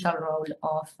 the crucial role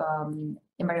of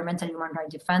environmental human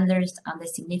rights defenders and the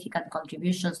significant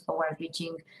contributions toward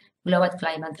reaching global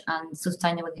climate and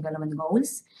sustainable development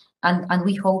goals. And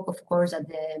we hope, of course, that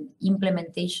the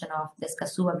implementation of the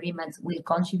Escazu Agreement will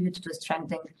contribute to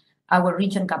strengthen our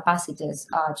region capacities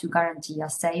to guarantee a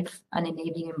safe and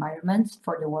enabling environment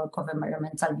for the work of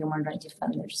environmental human rights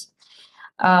defenders.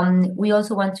 We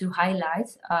also want to highlight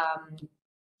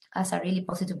as a really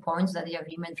positive point that the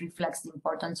agreement reflects the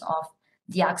importance of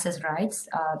the access rights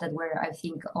that were, I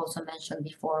think, also mentioned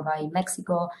before by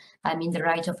Mexico. I mean, the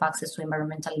right of access to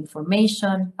environmental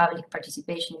information, public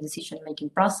participation in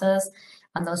decision-making process,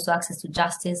 and also access to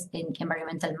justice in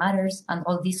environmental matters. And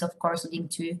all this, of course,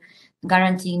 linked to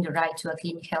guaranteeing the right to a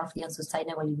clean, healthy, and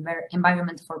sustainable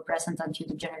environment for present and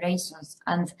future generations.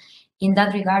 And in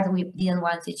that regard, we didn't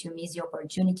want to miss the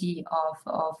opportunity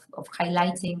of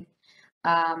highlighting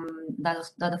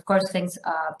that of course, thanks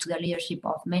to the leadership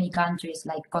of many countries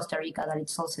like Costa Rica, that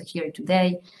it's also here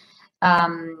today.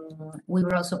 We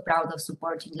were also proud of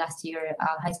supporting last year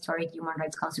a historic Human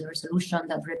Rights Council resolution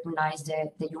that recognized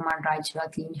the human right to a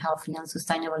clean, healthy, and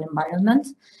sustainable environment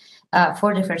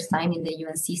for the first time in the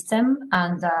UN system.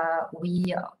 And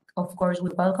we, of course,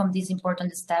 we welcome this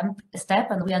important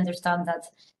step, and we understand that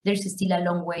there's still a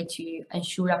long way to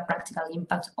ensure a practical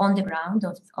impact on the ground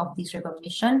of this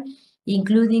recognition,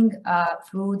 including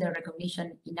through the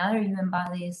recognition in other UN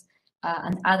bodies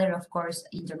and other, of course,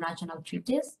 international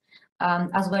treaties,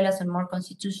 as well as on more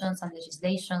constitutions and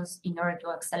legislations in order to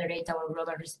accelerate our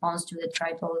global response to the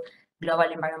triple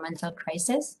global environmental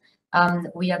crisis.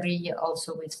 We agree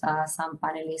also with some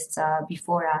panelists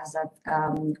before us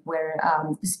that were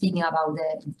speaking about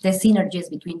the synergies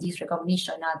between this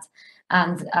recognition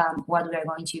and what we are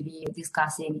going to be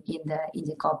discussing in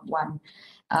the COP1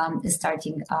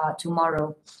 starting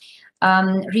tomorrow.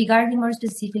 Regarding more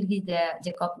specifically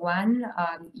the COP1,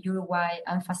 Uruguay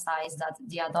emphasized that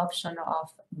the adoption of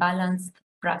balanced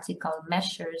practical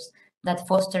measures that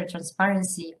foster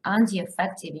transparency and the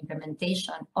effective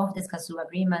implementation of the Escazu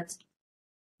Agreement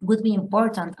would be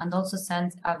important and also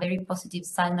send a very positive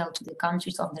signal to the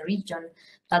countries of the region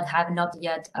that have not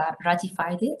yet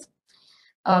ratified it.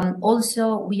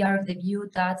 Also, we are of the view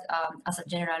that, as a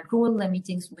general rule, the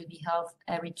meetings will be held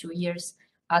every 2 years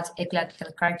at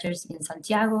eclectic charters in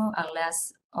Santiago,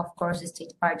 unless, of course, the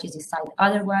state parties decide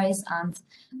otherwise, and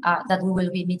that we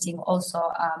will be meeting also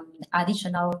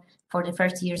additional for the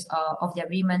first years of the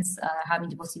agreements, having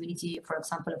the possibility, for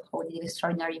example, of holding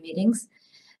extraordinary meetings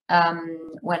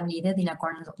when needed in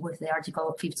accordance with the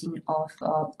Article 15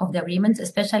 of the agreement,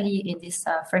 especially in these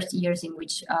first years in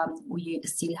which we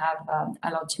still have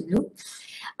a lot to do.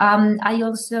 I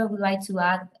also would like to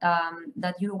add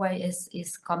that Uruguay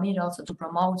is committed also to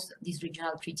promote this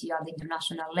regional treaty at the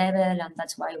international level, and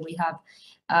that's why we have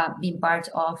been part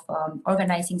of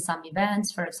organizing some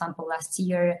events. For example, last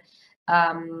year,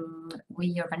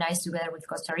 we organized together with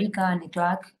Costa Rica and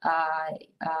ICLAC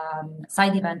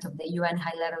side event of the UN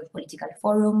High-Level Political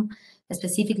Forum,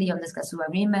 specifically on the Escazu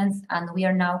Agreement, and we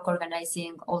are now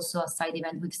organizing also a side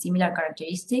event with similar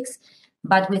characteristics,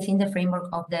 but within the framework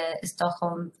of the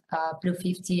Stockholm Plus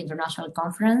 50 International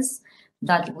Conference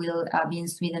that will be in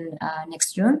Sweden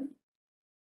next June.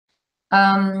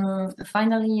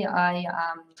 Finally, I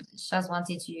just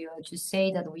wanted to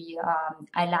say that we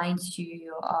aligned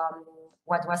to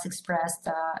what was expressed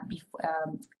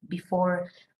before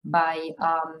by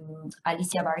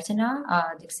Alicia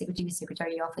Bárcena, the Executive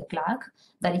Secretary of ECLAC,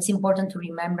 that it's important to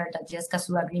remember that the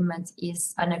Escazu Agreement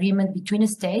is an agreement between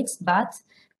states, but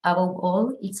above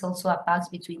all, it's also a pact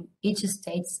between each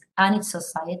state and its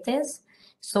societies.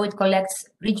 So it collects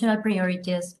regional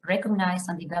priorities, recognizes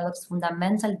and develops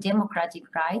fundamental democratic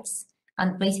rights,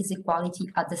 and places equality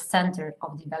at the center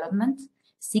of development,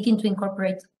 seeking to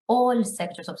incorporate all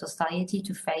sectors of society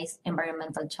to face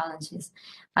environmental challenges.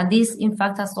 And this, in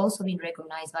fact, has also been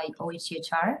recognized by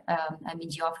OHCHR,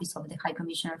 the Office of the High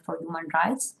Commissioner for Human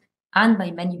Rights, and by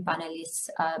many panelists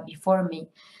before me.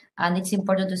 And it's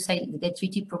important to say that the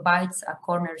treaty provides a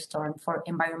cornerstone for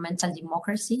environmental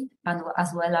democracy, and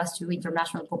as well as to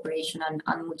international cooperation and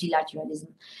multilateralism.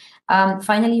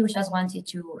 Finally, we just wanted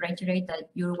to reiterate that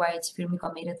Uruguay is firmly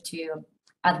committed to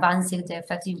advancing the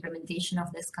effective implementation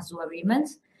of the Escazu Agreement,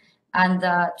 and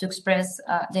to express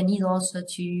the need also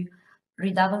to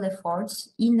redouble efforts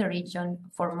in the region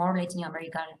for more Latin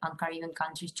American and Caribbean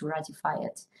countries to ratify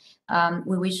it.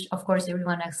 We wish, of course,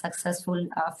 everyone a successful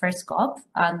first COP,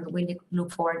 and we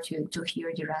look forward to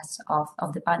hear the rest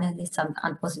of the panelists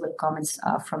and possible comments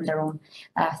from their own.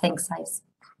 Thanks, guys.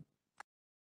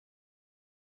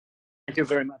 Thank you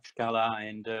very much, Carla,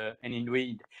 and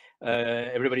indeed,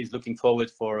 everybody's looking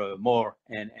forward for more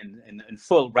and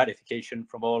full ratification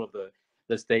from all of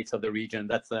the states of the region.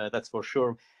 That's for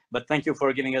sure. But thank you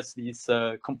for giving us this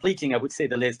completing, I would say,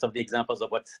 the list of the examples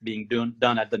of what's being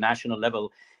done at the national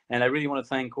level. And I really want to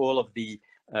thank all of the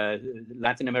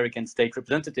Latin American state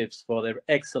representatives for their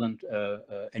excellent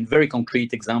and very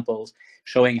concrete examples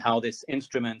showing how this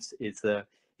instrument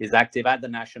is active at the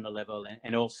national level,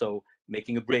 and also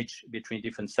making a bridge between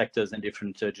different sectors and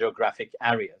different geographic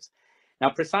areas. Now,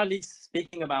 precisely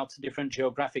speaking about different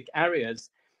geographic areas,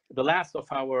 the last of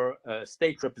our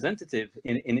state representative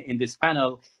in this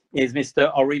panel is Mr.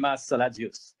 Aurimas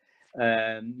Salazius.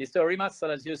 Mr. Aurimas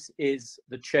Salazius is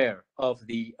the chair of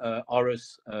the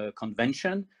Aarhus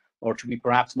Convention, or to be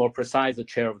perhaps more precise, the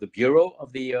chair of the Bureau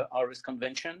of the Aarhus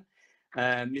Convention.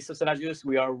 Mr. Salazius,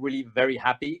 we are really very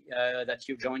happy that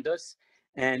you've joined us,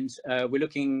 and we're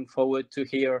looking forward to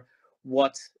hear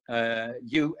what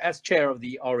you, as chair of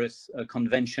the Aarhus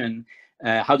Convention,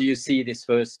 how do you see this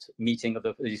first meeting of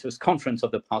this first conference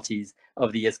of the parties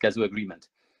of the Escazu Agreement?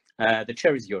 The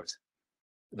chair is yours.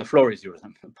 The floor is yours.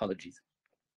 Apologies.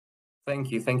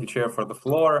 Thank you, Chair, for the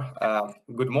floor.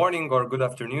 Good morning or good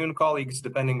afternoon, colleagues,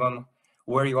 depending on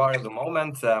where you are at the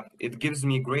moment. It gives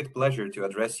me great pleasure to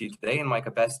address you today in my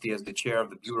capacity as the chair of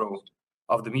the Bureau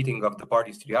of the meeting of the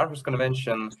parties to the Aarhus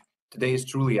Convention. Today is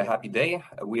truly a happy day.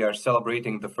 We are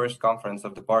celebrating the first conference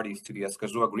of the parties to the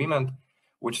Escazu Agreement,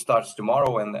 which starts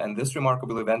tomorrow, and this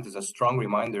remarkable event is a strong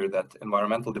reminder that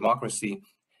environmental democracy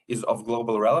is of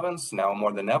global relevance now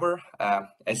more than ever.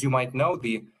 As you might know,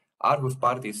 the Aarhus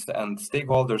parties and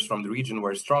stakeholders from the region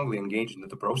were strongly engaged in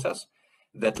the process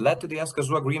that led to the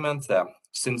Escazu Agreement.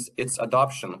 Since its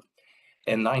adoption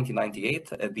in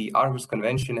 1998, the Aarhus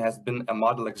Convention has been a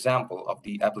model example of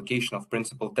the application of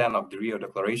Principle 10 of the Rio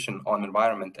Declaration on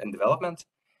Environment and Development.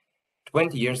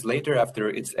 20 years later, after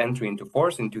its entry into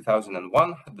force in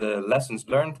 2001, the lessons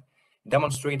learned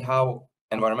demonstrate how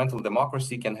environmental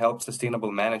democracy can help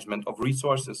sustainable management of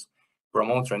resources,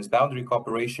 promote transboundary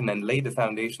cooperation, and lay the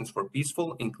foundations for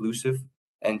peaceful, inclusive,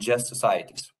 and just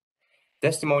societies.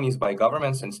 Testimonies by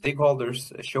governments and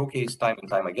stakeholders showcase time and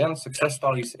time again success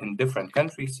stories in different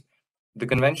countries. The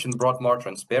convention brought more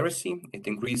transparency, it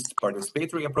increased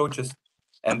participatory approaches,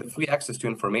 and the free access to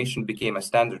information became a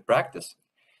standard practice.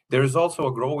 There is also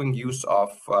a growing use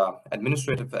of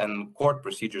administrative and court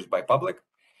procedures by public,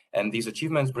 and these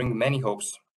achievements bring many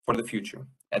hopes for the future.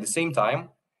 At the same time,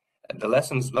 the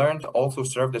lessons learned also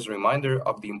served as a reminder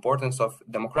of the importance of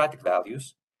democratic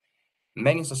values.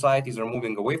 Many societies are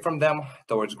moving away from them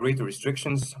towards greater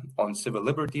restrictions on civil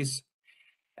liberties,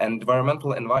 and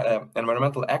environmental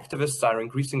activists are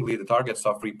increasingly the targets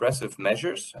of repressive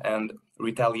measures and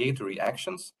retaliatory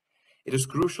actions. It is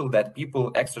crucial that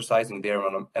people exercising their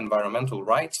environmental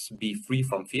rights be free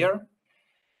from fear.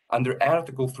 Under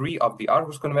Article 3 of the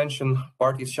Aarhus Convention,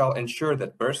 parties shall ensure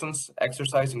that persons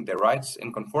exercising their rights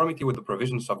in conformity with the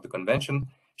provisions of the Convention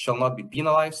shall not be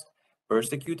penalized,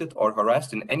 persecuted, or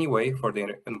harassed in any way for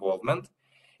their involvement.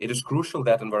 It is crucial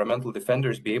that environmental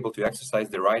defenders be able to exercise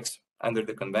their rights under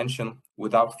the Convention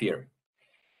without fear.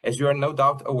 As you are no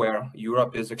doubt aware,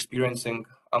 Europe is experiencing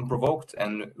unprovoked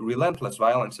and relentless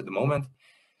violence at the moment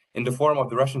in the form of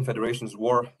the Russian Federation's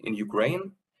war in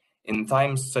Ukraine. In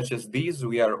times such as these,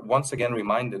 we are once again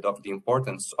reminded of the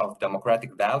importance of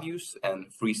democratic values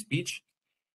and free speech,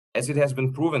 as it has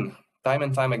been proven time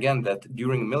and time again that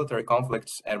during military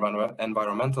conflicts,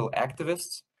 environmental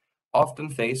activists often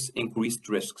face increased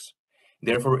risks.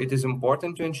 Therefore, it is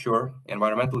important to ensure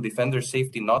environmental defenders'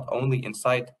 safety not only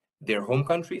inside their home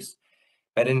countries,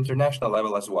 but at an international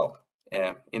level as well.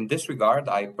 In this regard,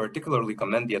 I particularly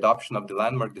commend the adoption of the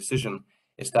landmark decision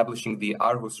establishing the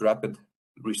Aarhus Rapid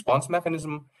Response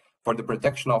Mechanism for the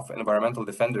protection of environmental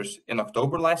defenders in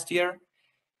October last year.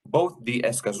 Both the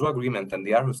Escazu Agreement and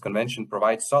the Aarhus Convention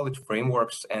provide solid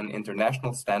frameworks and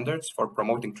international standards for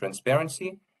promoting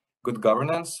transparency, good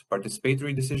governance,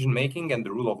 participatory decision-making, and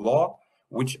the rule of law,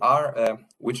 which are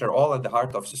all at the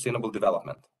heart of sustainable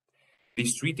development.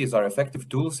 These treaties are effective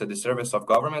tools at the service of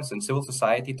governments and civil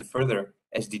society to further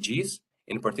SDGs,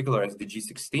 in particular SDG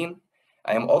 16.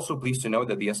 I am also pleased to note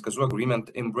that the Escazu Agreement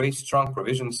embraced strong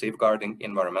provisions safeguarding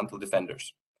environmental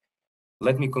defenders.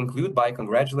 Let me conclude by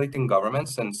congratulating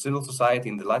governments and civil society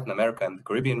in the Latin America and the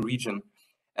Caribbean region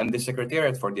and the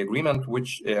Secretariat for the agreement,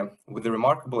 which, with a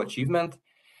remarkable achievement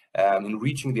in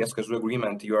reaching the Escazu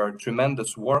Agreement, your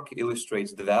tremendous work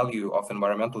illustrates the value of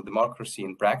environmental democracy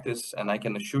in practice, and I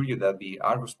can assure you that the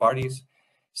Aarhus parties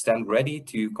stand ready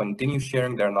to continue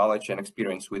sharing their knowledge and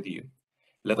experience with you.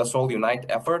 Let us all unite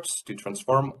efforts to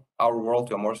transform our world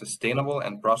to a more sustainable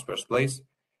and prosperous place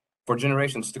for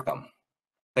generations to come.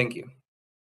 Thank you.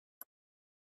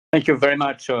 Thank you very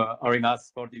much,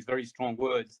 Arimas, for these very strong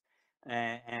words.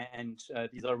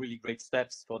 These are really great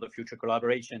steps for the future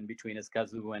collaboration between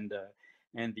Escazu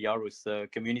and the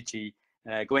Aarhus community,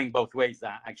 going both ways.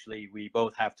 Actually, we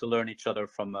both have to learn each other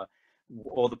from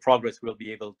all the progress we'll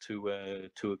be able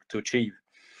to achieve.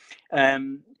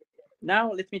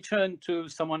 Now, let me turn to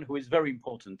someone who is very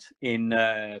important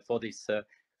for this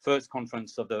first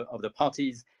conference of the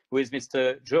parties, who is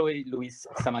Mr. Joey Luis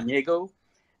Samaniego.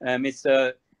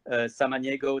 Mr.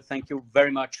 Samaniego, thank you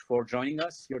very much for joining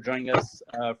us. You're joining us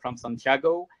from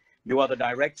Santiago. You are the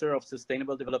Director of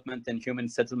Sustainable Development and Human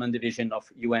Settlement Division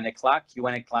of UNECLAC.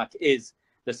 UNECLAC is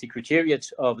the Secretariat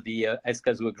of the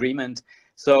Escazu Agreement.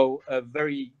 So a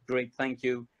very great thank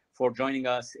you for joining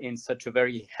us in such a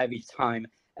very heavy time,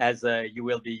 as you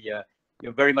will be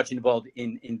you're very much involved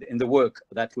in the work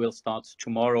that will start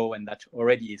tomorrow and that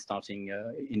already is starting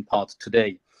in part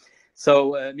today.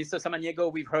 So, Mr.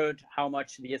 Samaniego, we've heard how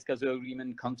much the Escazu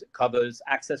Agreement covers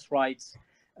access rights,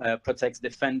 protects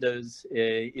defenders,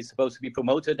 is supposed to be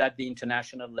promoted at the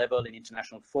international level in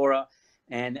international fora,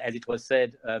 and as it was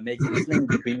said, makes this link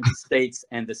between the states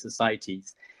and the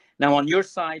societies. Now, on your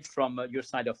side, from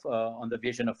on the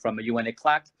vision from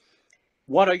UNECLAC,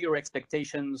 what are your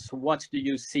expectations? What do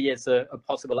you see as a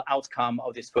possible outcome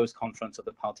of this first conference of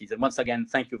the parties? And once again,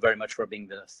 thank you very much for being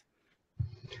with us.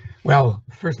 Well,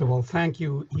 first of all, thank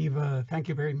you, Eva. Thank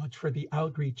you very much for the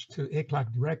outreach to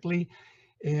ECLAC directly.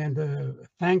 And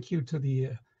thank you to the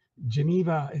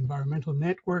Geneva Environmental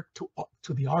Network,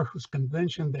 to the Aarhus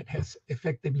Convention that has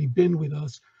effectively been with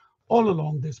us all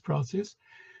along this process,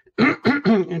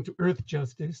 and to Earth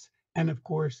Justice, and of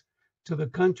course, to the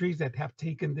countries that have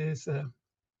taken this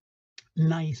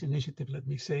nice initiative, let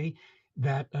me say,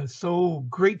 that so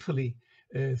gratefully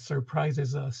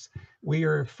surprises us. We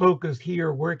are focused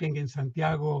here working in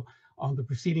Santiago on the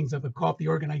proceedings of the COP, the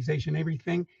organization,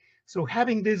 everything. So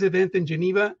having this event in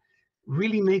Geneva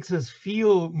really makes us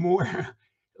feel more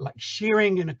like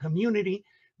sharing in a community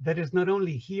that is not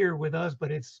only here with us,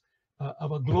 but it's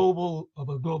of a global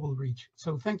reach.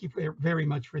 So thank you very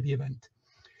much for the event.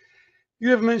 You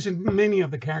have mentioned many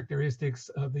of the characteristics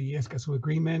of the Escazu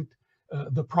Agreement.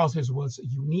 The process was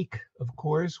unique, of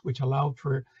course, which allowed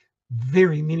for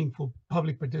very meaningful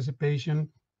public participation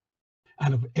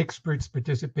and of experts'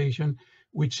 participation,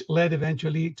 which led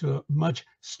eventually to a much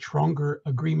stronger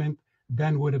agreement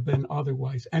than would have been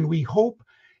otherwise. And we hope,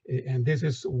 and this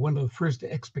is one of the first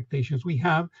expectations we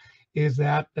have, is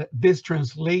that this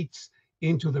translates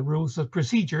into the rules of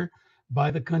procedure by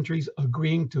the countries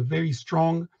agreeing to very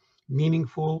strong,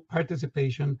 meaningful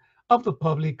participation of the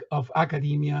public, of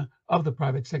academia, of the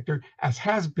private sector, as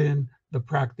has been the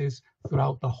practice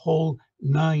throughout the whole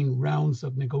 9 rounds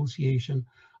of negotiation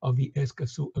of the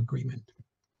Escazu Agreement.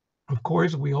 Of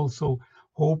course, we also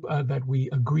hope that we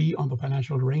agree on the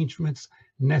financial arrangements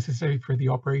necessary for the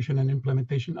operation and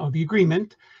implementation of the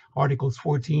agreement, Articles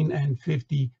 14 and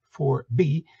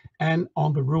 54B, and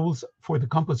on the rules for the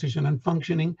composition and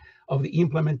functioning of the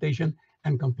Implementation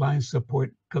and Compliance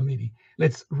Support Committee.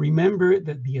 Let's remember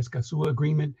that the Escazú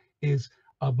Agreement is,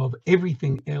 above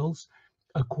everything else,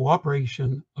 a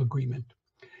cooperation agreement.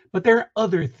 But there are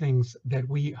other things that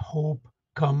we hope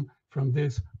come from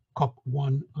this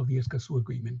COP1 of the Escazú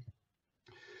Agreement.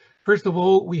 First of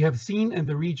all, we have seen in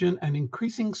the region an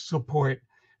increasing support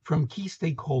from key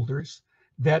stakeholders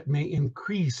that may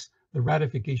increase the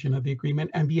ratification of the agreement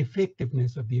and the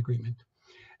effectiveness of the agreement.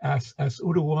 As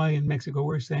Uruguay and Mexico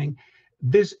were saying,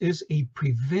 this is a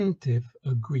preventive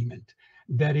agreement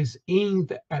that is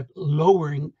aimed at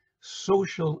lowering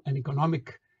social and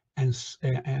economic and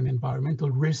environmental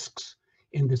risks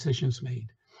in decisions made.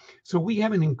 So we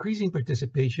have an increasing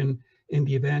participation in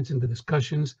the events and the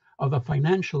discussions of the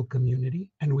financial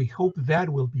community, and we hope that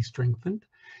will be strengthened.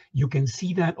 You can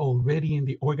see that already in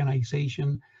the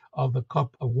organization of the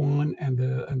COP1 and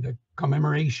the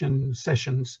commemoration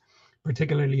sessions,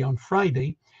 particularly on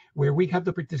Friday, where we have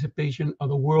the participation of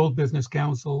the World Business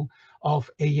Council, of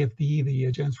AFD, the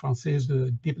Agence Française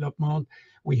de Développement.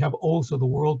 We have also the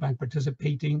World Bank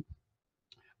participating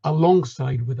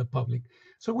alongside with the public.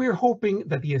 So we're hoping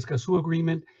that the Escazú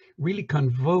Agreement really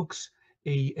convokes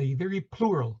a very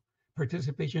plural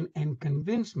participation and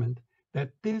convincement that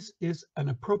this is an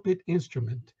appropriate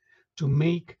instrument to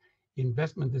make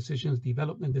investment decisions,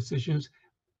 development decisions,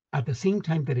 at the same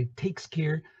time that it takes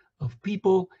care of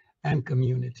people and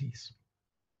communities.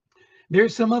 There are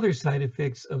some other side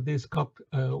effects of this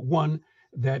COP1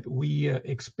 that we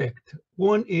expect.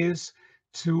 One is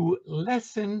to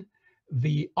lessen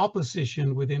the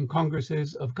opposition within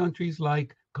Congresses of countries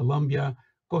like Colombia,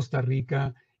 Costa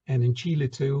Rica, and in Chile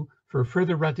too, for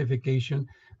further ratification,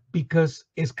 because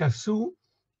Escazú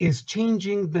is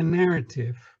changing the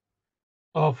narrative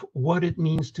of what it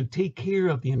means to take care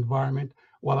of the environment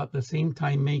while at the same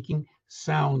time making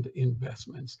sound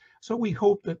investments. So we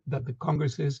hope that the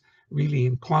Congresses really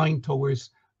incline towards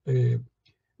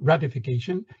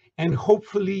ratification and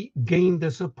hopefully gain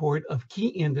the support of key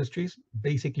industries,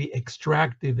 basically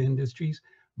extractive industries,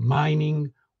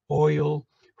 mining, oil,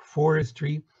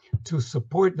 forestry, to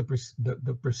support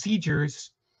the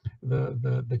procedures,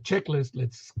 the checklist,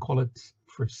 let's call it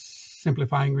for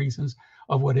simplifying reasons,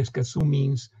 of what Escazú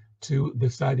means to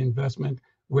decide investment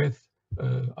with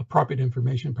appropriate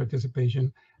information,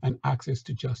 participation, and access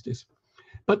to justice.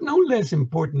 But no less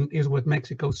important is what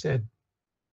Mexico said.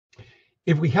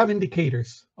 If we have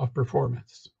indicators of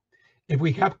performance, if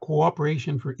we have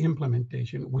cooperation for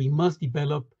implementation, we must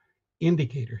develop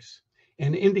indicators.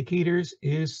 And indicators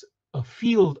is a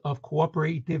field of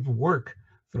cooperative work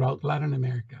throughout Latin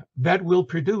America that will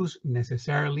produce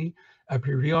necessarily a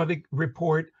periodic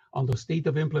report on the state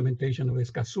of implementation of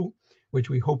Escazú, which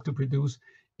we hope to produce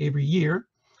every year.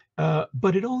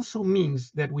 But it also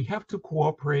means that we have to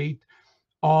cooperate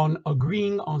on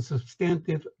agreeing on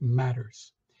substantive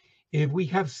matters. If we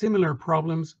have similar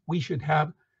problems, we should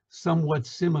have somewhat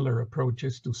similar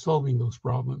approaches to solving those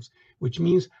problems, which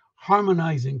means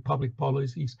harmonizing public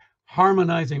policies,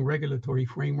 harmonizing regulatory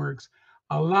frameworks,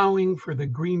 allowing for the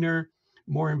greener,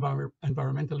 more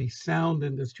environmentally sound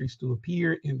industries to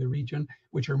appear in the region,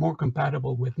 which are more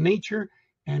compatible with nature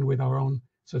and with our own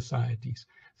societies.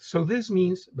 So this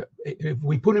means that if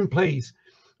we put in place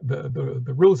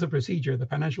the rules of procedure, the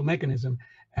financial mechanism,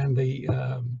 and the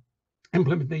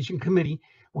implementation committee,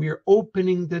 we are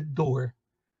opening the door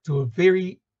to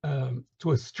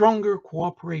a stronger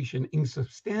cooperation in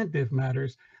substantive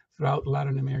matters throughout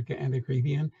Latin America and the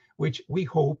Caribbean, which we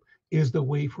hope is the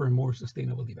way for a more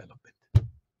sustainable development.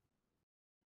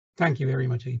 Thank you very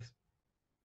much, Yves.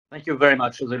 Thank you very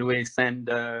much, José Luis. And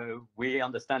we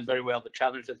understand very well the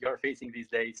challenges you're facing these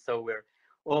days. So we're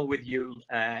all with you,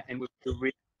 and we will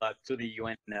really luck to the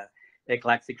UN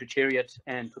ECLAC Secretariat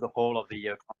and to the whole of the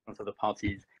Conference of the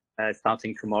Parties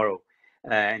starting tomorrow.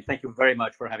 And thank you very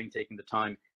much for having taken the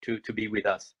time to be with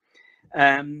us.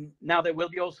 Now, there will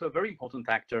be also a very important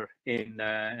actor in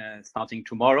starting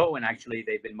tomorrow, and actually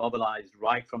they've been mobilized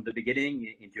right from the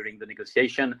beginning during the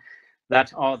negotiation.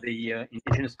 That are the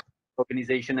indigenous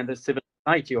organization and the civil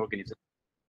society organization.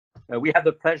 We have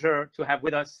the pleasure to have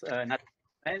with us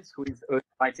Natalia, who is Earth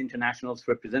Rights International's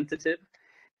representative.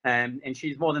 And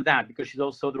she's more than that, because she's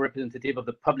also the representative of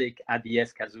the public at the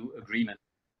Escazu Agreement.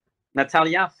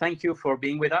 Natalia, thank you for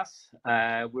being with us.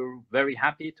 We're very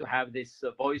happy to have this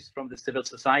voice from the civil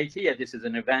society. This is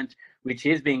an event which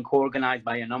is being co-organized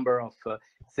by a number of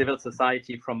civil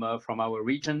society from our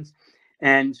regions.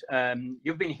 And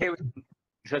you've been hearing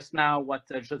just now what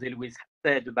José Luis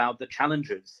said about the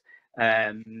challenges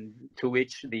to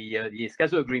which the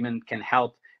Escazu Agreement can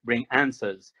help bring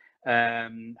answers.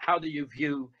 How do you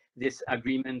view this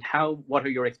agreement? What are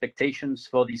your expectations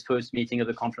for this first meeting of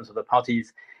the Conference of the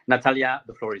Parties? Natalia,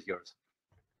 the floor is yours.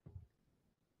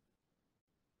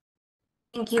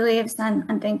 Thank you, Yves,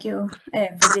 and thank you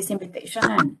for this invitation,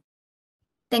 and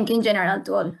thank you in general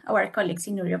to all our colleagues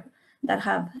in Europe that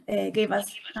have gave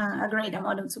us a great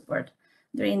amount of support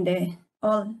during the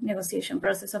whole negotiation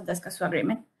process of the Escazu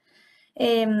Agreement.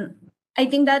 I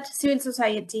think that civil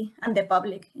society and the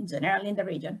public in general in the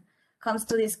region comes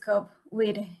to this COP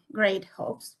with great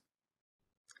hopes.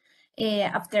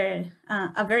 After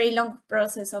a very long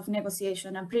process of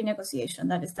negotiation and pre-negotiation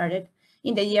that started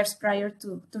in the years prior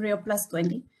to Rio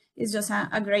 +20, it's just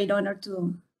a great honor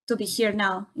to be here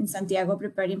now in Santiago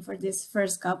preparing for this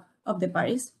first COP of the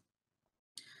Paris.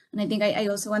 And I think I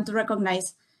also want to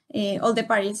recognize all the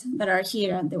parties that are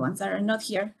here and the ones that are not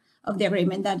here of the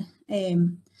agreement that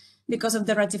because of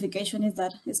the ratification is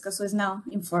that Escazú is now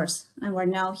in force, and we're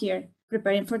now here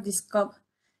preparing for this COP,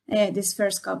 this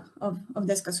first COP of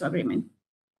the Escazú Agreement.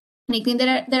 And I think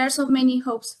there are so many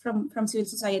hopes from civil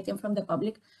society and from the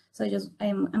public. So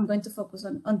I'm going to focus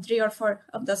on 3 or 4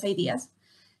 of those ideas.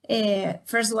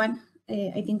 First one,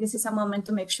 I think this is a moment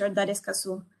to make sure that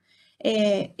Escazú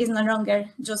is no longer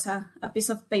just a piece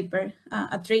of paper,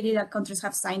 a treaty that countries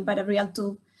have signed, but a real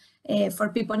tool for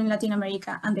people in Latin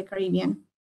America and the Caribbean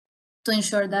to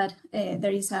ensure that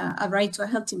there is a right to a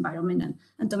healthy environment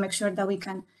and to make sure that we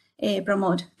can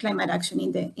promote climate action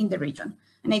in the region.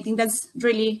 And I think that's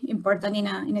really important in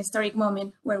a historic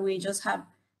moment where we just have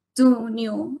 2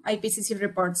 new IPCC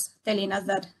reports telling us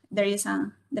that there is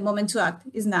the moment to act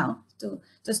is now to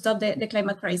stop the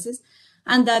climate crisis,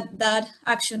 and that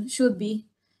action should be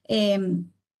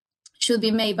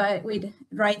made with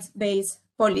rights-based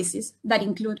policies that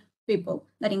include people,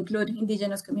 that include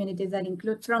indigenous communities, that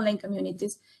include frontline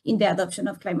communities in the adoption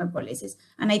of climate policies.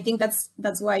 And I think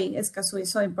that's why Escazú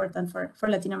is so important for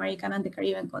Latin American and the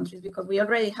Caribbean countries, because we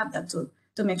already have that tool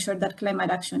to make sure that climate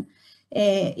action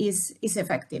is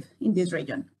effective in this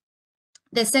region.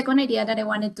 The second idea that I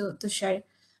wanted to share,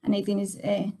 and I think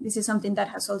this is something that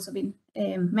has also been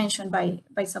mentioned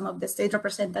by some of the state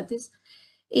representatives,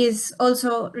 is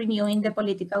also renewing the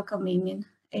political commitment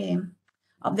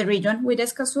of the region with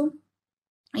Escazú.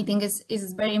 I think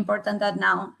it's very important that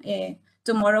now,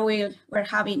 tomorrow we're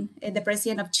having the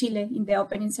president of Chile in the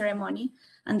opening ceremony,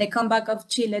 and the comeback of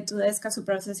Chile to the Escazú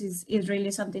process is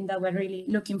really something that we're really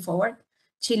looking forward.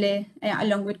 Chile,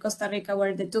 along with Costa Rica,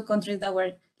 were the 2 countries that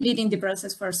were leading the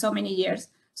process for so many years.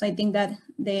 So I think that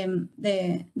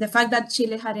the fact that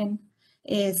Chile hadn't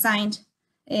signed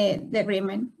the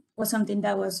agreement was something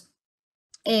that was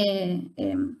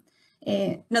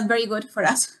not very good for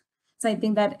us. So I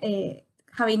think that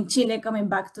having Chile coming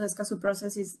back to the Escazú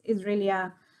process is really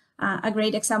a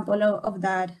great example of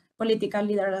that political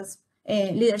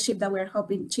leadership that we're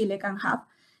hoping Chile can have.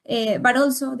 But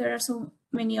also there are so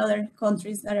many other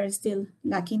countries that are still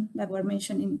lacking that were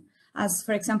mentioned, as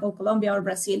for example, Colombia or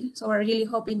Brazil. So we're really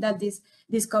hoping that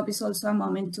this COP is also a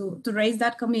moment to raise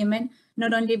that commitment,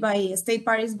 not only by state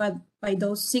parties, but by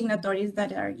those signatories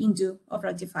that are in due of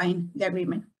ratifying the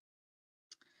agreement.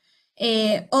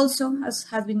 Also, as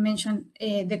has been mentioned,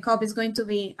 the COP is going to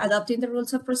be adopting the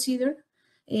rules of procedure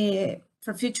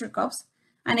for future COPs.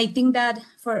 And I think that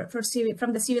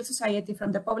from the civil society,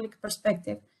 from the public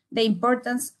perspective, the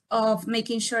importance of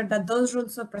making sure that those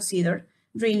rules of procedure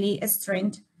really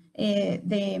strengthen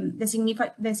the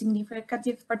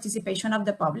significant participation of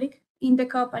the public in the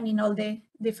COP and in all the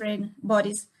different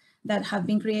bodies that have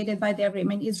been created by the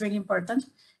agreement is really important.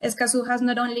 Escazú has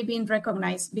not only been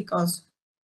recognized because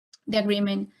the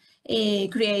agreement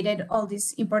created all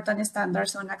these important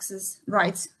standards on access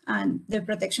rights and the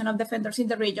protection of defenders in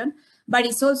the region, but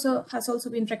it has also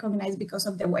been recognized because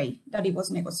of the way that it was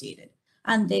negotiated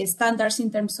and the standards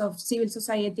in terms of civil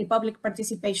society, public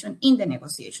participation in the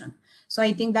negotiation. So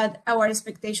I think that our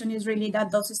expectation is really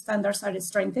that those standards are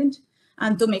strengthened,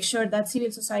 and to make sure that civil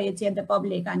society and the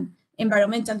public and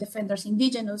environmental defenders,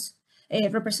 indigenous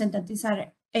representatives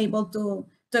are able to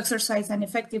exercise an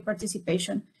effective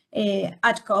participation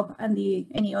at COP and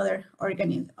any other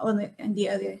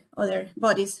other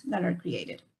bodies that are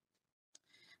created.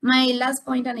 My last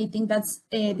point, and I think that's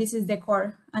this is the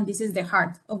core and this is the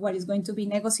heart of what is going to be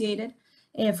negotiated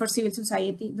for civil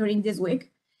society during this week,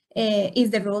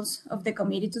 is the rules of the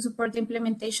Committee to Support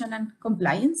Implementation and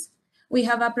Compliance. We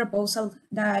have a proposal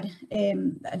that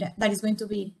is going to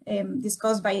be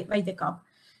discussed by the COP.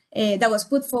 that was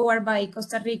put forward by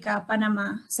Costa Rica,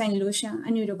 Panama, St. Lucia,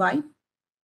 and Uruguay.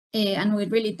 And we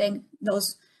really thank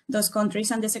those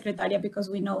countries and the Secretariat, because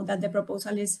we know that the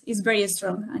proposal is very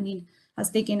strong and it has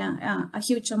taken a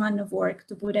huge amount of work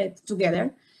to put it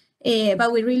together.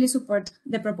 But we really support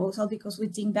the proposal because we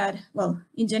think that, well,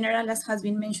 in general, as has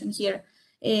been mentioned here,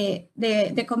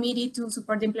 the committee to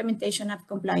support the implementation of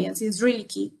compliance is really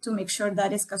key to make sure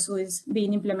that Escazú is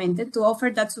being implemented, to offer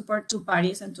that support to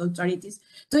parties and to authorities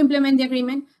to implement the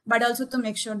agreement, but also to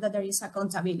make sure that there is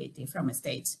accountability from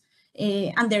states.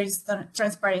 And there is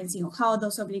transparency on how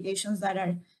those obligations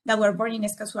that were born in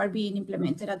Escazú are being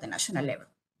implemented at the national level.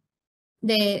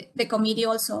 The committee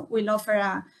also will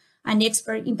offer an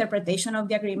expert interpretation of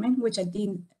the agreement, which I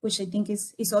think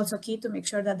is also key to make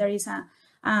sure that there is a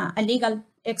legal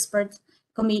expert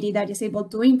committee that is able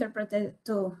to interpret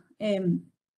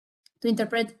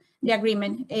the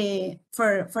agreement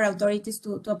for authorities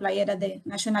to apply it at the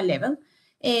national level.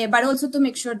 But also to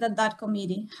make sure that that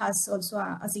committee has also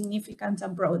a significant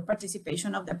and broad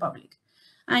participation of the public.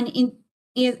 And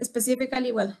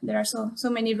specifically, well, there are so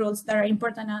many rules that are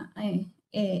important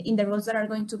in the rules that are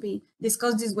going to be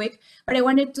discussed this week. But I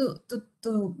wanted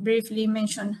to briefly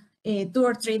mention 2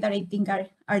 or 3 that I think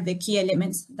are the key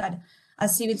elements that,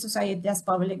 as civil society, as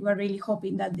public, we're really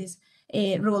hoping that these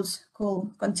rules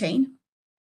could contain.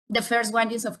 The first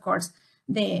one is, of course,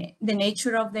 the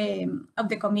nature of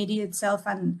the committee itself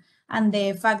and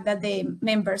the fact that the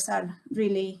members are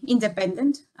really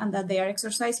independent and that they are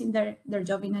exercising their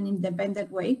job in an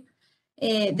independent way.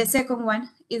 The second one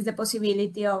is the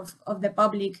possibility of the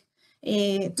public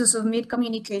to submit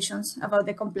communications about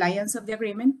the compliance of the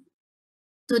agreement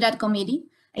to that committee.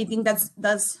 I think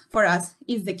that's for us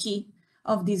is the key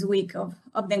of this week of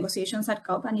negotiations at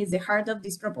COP, and is the heart of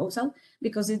this proposal,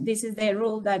 because this is the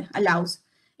rule that allows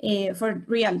for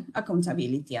real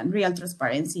accountability and real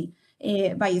transparency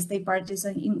by state parties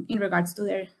in regards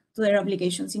to their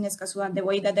obligations in Escazú and the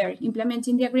way that they're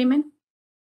implementing the agreement.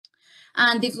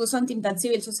 And this was something that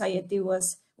civil society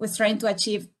was trying to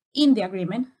achieve in the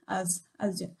agreement, as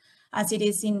it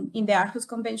is in the Aarhus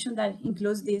Convention that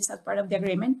includes this as part of the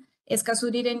agreement.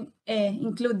 Escazú didn't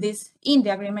include this in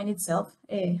the agreement itself.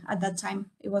 At that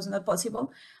time, it was not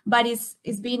possible, but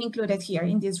it's being included here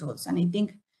in these rules. And I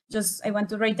think I want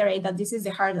to reiterate that this is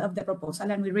the heart of the proposal,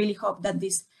 and we really hope that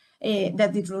this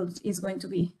rule is going to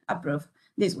be approved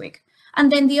this week.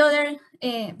 And then the other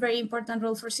very important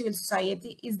role for civil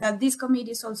society is that this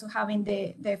committee is also having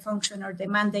the function or the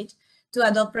mandate to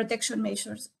adopt protection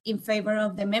measures in favor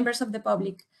of the members of the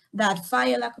public that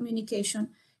file a communication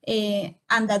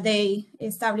and that they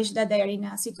establish that they are in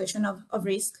a situation of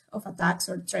risk of attacks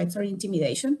or threats or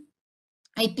intimidation.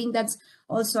 I think that's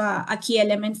also a key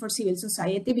element for civil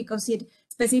society, because it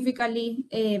specifically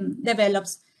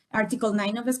develops Article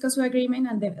 9 of Escazu Agreement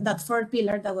and that 4th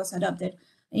pillar that was adopted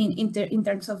in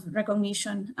terms of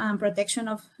recognition and protection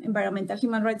of environmental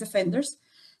human rights defenders.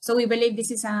 So we believe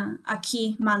this is a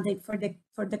key mandate for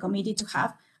the committee to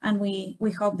have, and we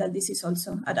hope that this is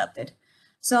also adopted.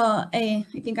 So I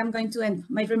think I'm going to end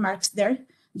my remarks there,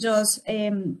 just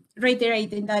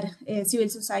reiterating that civil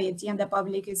society and the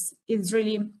public is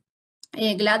really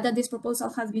glad that this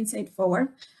proposal has been set forward,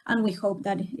 and we hope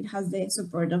that it has the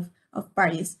support of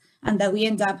parties, and that we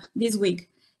end up this week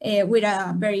with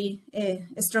a very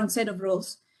strong set of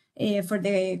rules for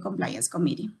the Compliance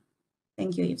Committee.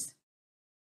 Thank you, Yves.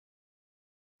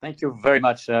 Thank you very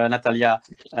much, Natalia.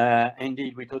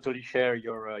 Indeed, we totally share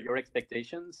your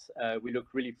expectations. We look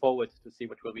really forward to see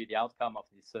what will be the outcome of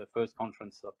this first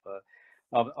conference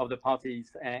of the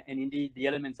parties. And indeed, the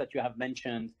elements that you have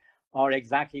mentioned are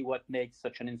exactly what makes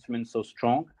such an instrument so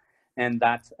strong, and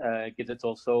that gives it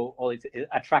also all its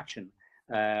attraction.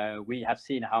 We have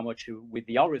seen how much with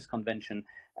the Aarhus Convention,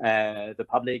 the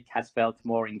public has felt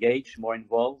more engaged, more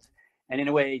involved, and in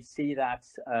a way see that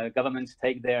governments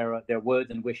take their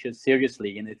words and wishes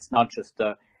seriously, and it's not just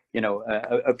a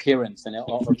clearance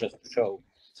or just a show.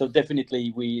 So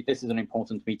definitely, this is an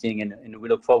important meeting, and we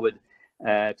look forward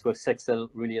to a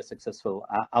really successful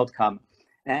outcome.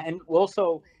 And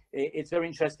also, it's very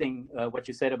interesting what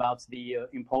you said about the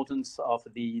importance of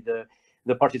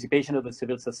the participation of the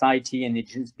civil society and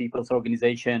indigenous peoples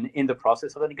organization in the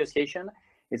process of the negotiation.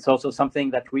 It's also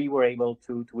something that we were able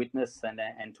to witness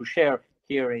and to share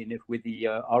here with the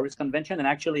Aarhus Convention. And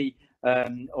actually,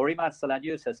 Orimat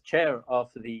Saladius, as chair of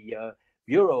the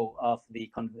Bureau of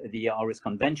the Aarhus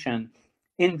Convention,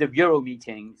 in the Bureau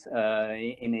meetings,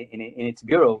 in its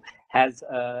Bureau, has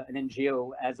an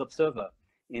NGO as observer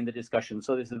in the discussion.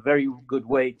 So this is a very good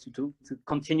way to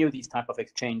continue these type of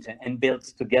exchange and build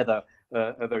together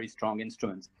a very strong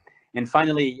instrument. And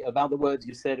finally, about the words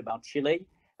you said about Chile,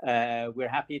 we're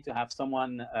happy to have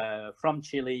someone from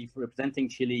Chile representing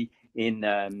Chile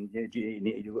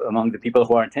among the people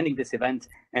who are attending this event,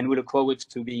 and we look forward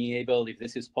to being able, if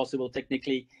this is possible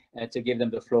technically, to give them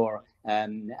the floor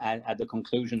at the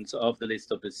conclusions of the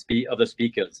list of the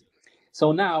speakers.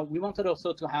 So now we wanted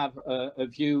also to have a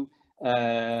view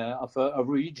of a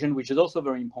region which is also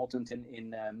very important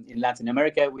in Latin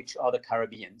America, which are the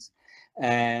Caribbeans.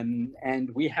 And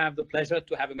we have the pleasure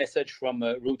to have a message from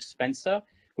Ruth Spencer,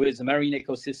 who is a marine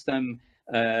ecosystem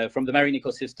from the Marine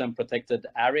Ecosystem Protected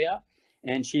Area,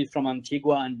 and she's from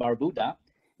Antigua and Barbuda.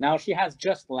 Now she has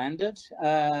just landed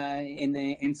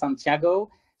in Santiago,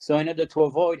 so in order to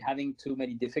avoid having too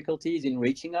many difficulties in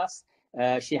reaching us,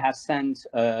 she has sent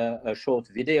a short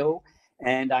video,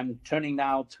 and I'm turning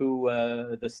now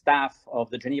to the staff of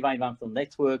the Geneva Environmental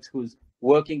Network, who's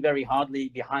working very hardly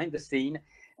behind the scene,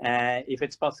 if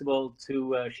it's possible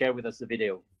to share with us the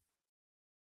video.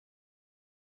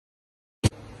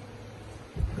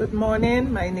 Good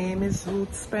morning, my name is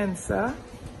Ruth Spencer.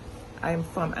 I'm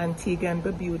from Antigua and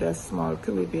Barbuda, small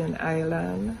Caribbean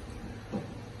island,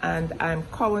 and I'm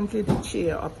currently the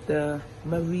chair of the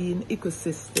Marine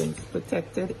Ecosystems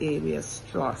Protected Areas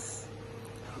Trust.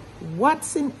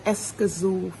 What's in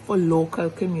Escazú for local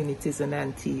communities in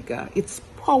Antigua? It's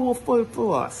powerful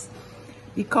for us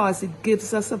because it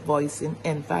gives us a voice in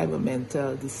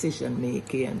environmental decision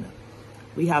making.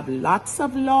 We have lots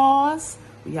of laws,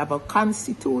 we have a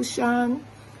constitution,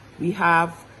 we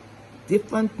have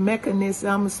different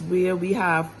mechanisms where we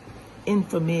have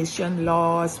information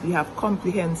laws, we have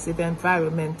comprehensive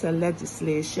environmental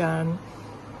legislation,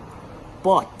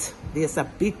 but there's a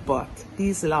big but.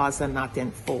 These laws are not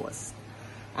enforced.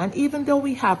 And even though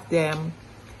we have them,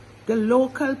 the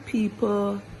local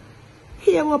people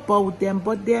hear about them,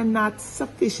 but they're not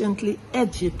sufficiently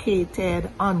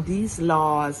educated on these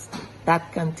laws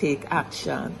that can take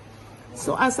action.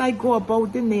 So as I go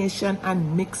about the nation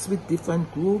and mix with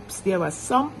different groups, there are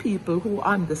some people who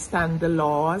understand the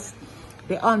laws.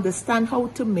 They understand how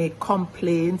to make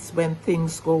complaints when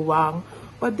things go wrong,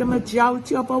 but the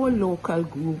majority of our local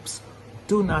groups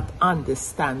do not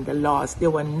understand the laws. They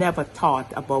were never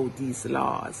taught about these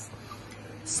laws.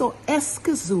 So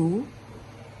Escazú,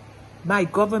 my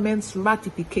government's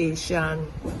ratification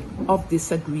of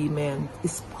this agreement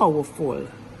is powerful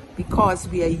because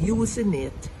we are using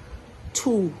it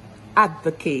to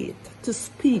advocate, to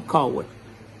speak out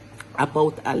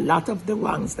about a lot of the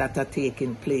wrongs that are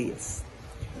taking place.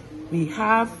 We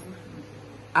have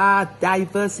a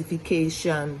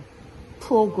diversification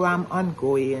program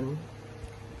ongoing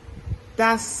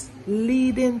that's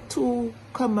leading to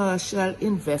commercial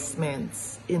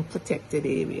investments in protected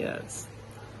areas.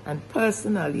 And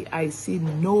personally, I see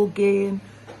no gain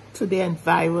to the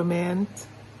environment.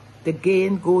 The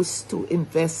gain goes to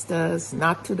investors,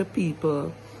 not to the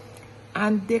people,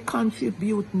 and they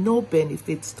contribute no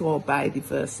benefits to our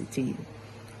biodiversity.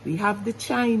 We have the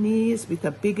Chinese with a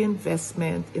big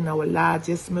investment in our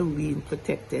largest marine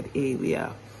protected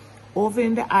area. Over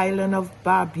in the island of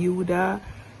Barbuda,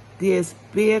 there's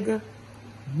big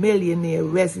millionaire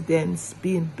residence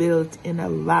being built in a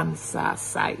Ramsar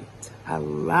site, a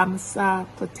Ramsar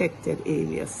protected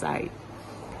area site.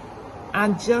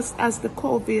 And just as the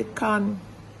COVID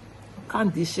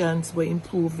conditions were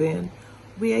improving,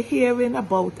 we are hearing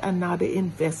about another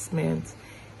investment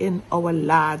in our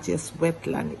largest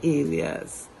wetland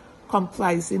areas,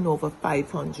 comprising over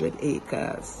 500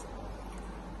 acres.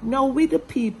 Now, we the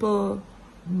people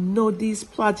know these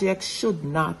projects should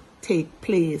not take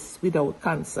place without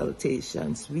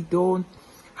consultations. We don't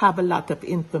have a lot of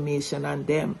information on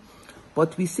them,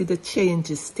 but we see the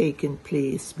changes taking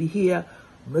place. We hear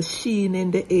machine in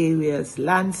the areas,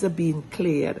 lands are being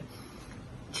cleared,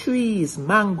 trees,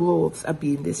 mangroves are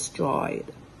being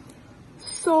destroyed.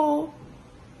 So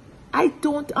I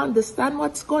don't understand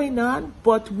what's going on,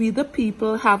 but we the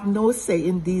people have no say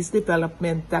in these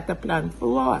developments that are planned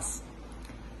for us.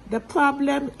 The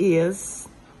problem is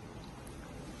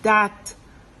that,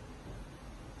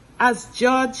 as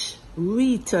Judge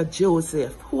Rita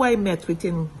Joseph, who I met with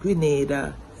in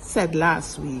Grenada, said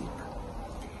last week,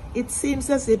 it seems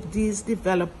as if these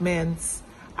developments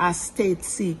are state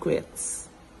secrets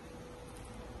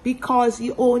because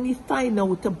you only find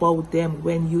out about them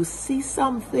when you see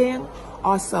something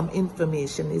or some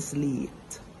information is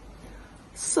leaked.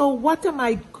 So what am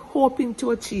I hoping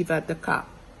to achieve at the COP?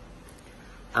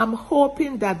 I'm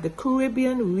hoping that the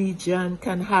Caribbean region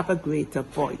can have a greater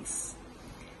voice.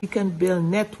 We can build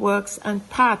networks and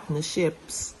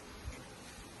partnerships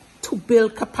to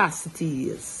build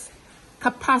capacities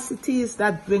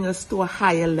that bring us to a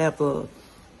higher level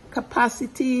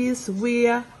capacities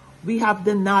where we have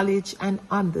the knowledge and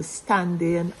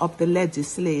understanding of the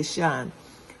legislation,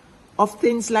 of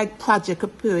things like project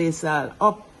appraisal,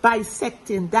 of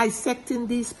dissecting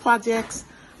these projects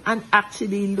and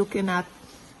actually looking at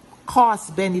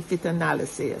cost-benefit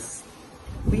analysis.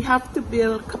 We have to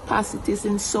build capacities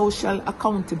in social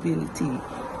accountability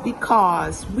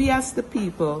because we as the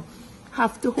people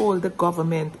have to hold the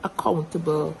government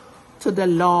accountable to the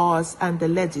laws and the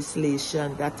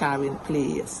legislation that are in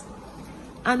place.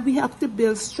 And we have to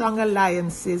build strong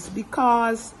alliances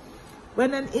because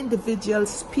when an individual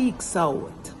speaks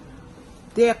out,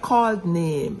 they're called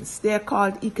names, they're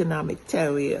called economic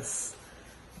terrorists,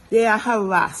 they are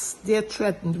harassed, they're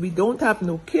threatened. We don't have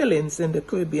no killings in the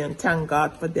Caribbean, thank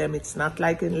God for them. It's not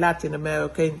like in Latin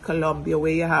America, in Colombia,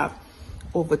 where you have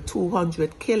over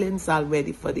 200 killings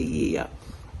already for the year.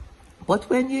 But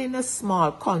when you're in a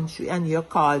small country and you're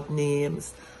called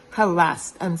names,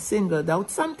 harassed and singled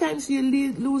out, sometimes you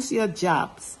lose your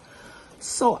jobs.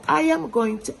 So I am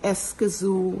going to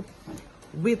Escazú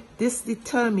with this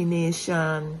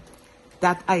determination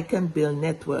that I can build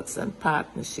networks and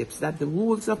partnerships, that the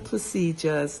rules of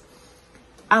procedures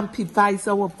amplifies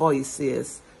our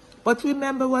voices. But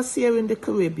remember us here in the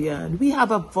Caribbean, we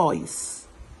have a voice.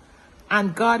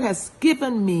 And God has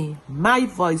given me my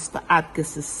voice for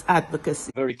advocacy.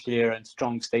 Very clear and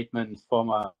strong statement from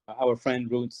our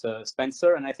friend Ruth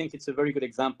Spencer. And I think it's a very good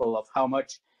example of how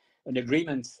much an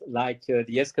agreement like the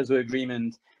Escazu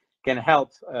Agreement can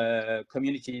help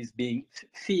communities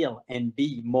feel and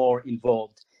be more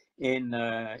involved in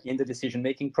the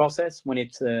decision-making process when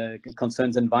it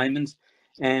concerns environment.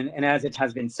 And as it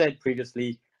has been said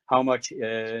previously, how much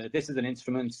this is an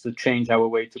instrument to change our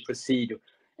way to proceed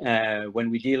when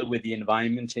we deal with the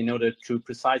environment in order to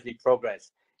precisely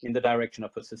progress in the direction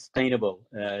of a sustainable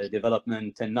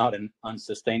development and not an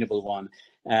unsustainable one,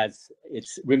 as it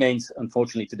remains,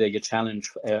 unfortunately, today a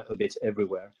challenge a bit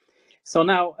everywhere. So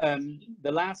now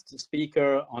the last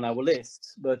speaker on our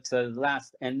list, but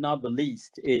last and not the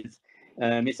least, is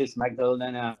Mrs.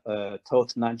 Magdalena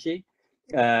Toth-Nagy.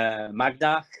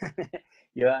 Magda,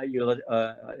 you'll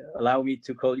allow me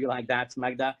to call you like that,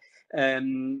 Magda.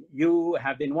 You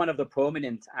have been one of the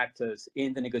prominent actors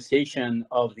in the negotiation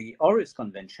of the Aarhus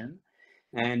Convention,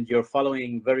 and you're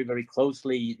following very, very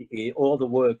closely all the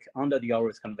work under the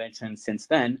Aarhus Convention since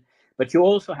then, but you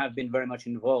also have been very much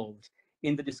involved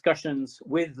in the discussions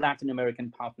with Latin American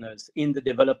partners in the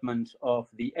development of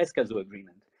the Escazu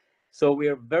Agreement. So we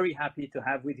are very happy to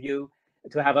have you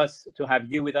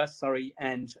with us,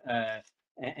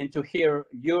 and to hear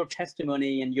your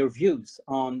testimony and your views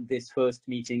on this first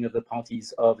meeting of the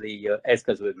parties of the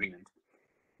Escazu Agreement.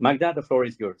 Magda, the floor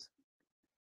is yours.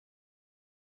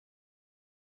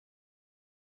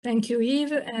 Thank you,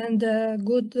 Yves, and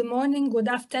good morning, good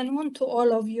afternoon to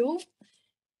all of you.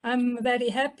 I'm very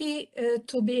happy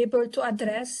to be able to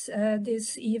address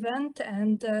this event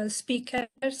and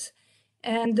speakers,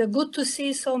 and good to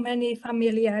see so many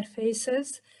familiar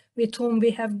faces with whom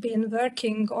we have been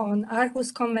working on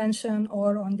Aarhus Convention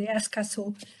or on the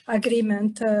Escazu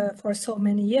Agreement for so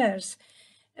many years.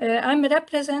 I'm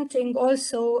representing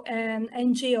also an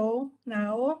NGO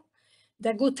now,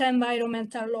 the Good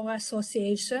Environmental Law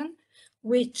Association,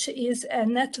 which is a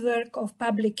network of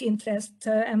public interest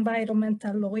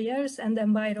environmental lawyers and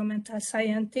environmental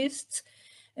scientists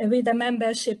with a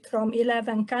membership from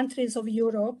 11 countries of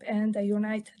Europe and the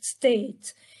United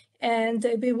States. And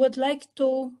we would like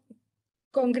to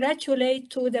congratulate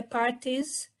to the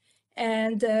parties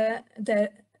and the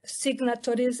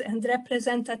signatories and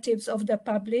representatives of the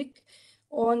public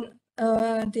on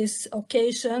this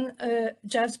occasion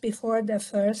just before the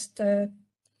first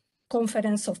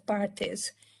Conference of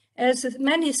Parties. As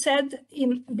many said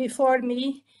before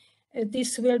me,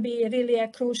 this will be really a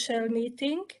crucial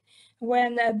meeting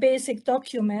when basic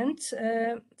documents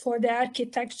for the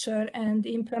architecture and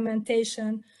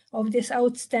implementation of this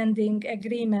outstanding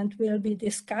agreement will be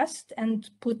discussed and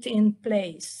put in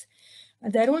place.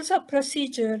 The rules of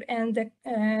procedure and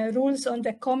the rules on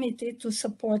the committee to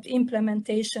support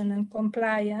implementation and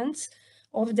compliance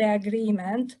of the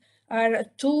agreement are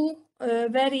two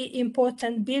very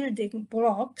important building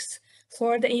blocks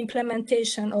for the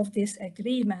implementation of this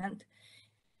agreement.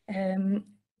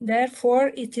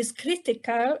 Therefore, it is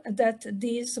critical that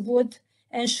these would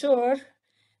ensure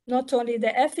not only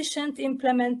the efficient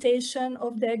implementation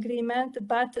of the agreement,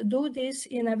 but do this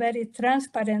in a very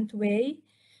transparent way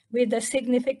with the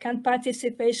significant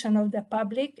participation of the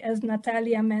public, as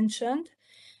Natalia mentioned,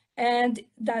 and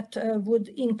that would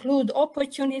include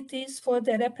opportunities for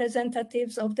the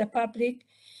representatives of the public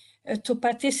to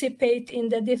participate in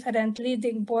the different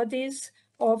leading bodies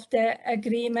of the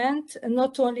agreement,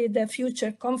 not only the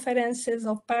future conferences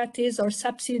of parties or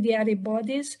subsidiary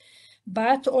bodies,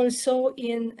 but also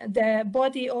in the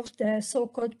body of the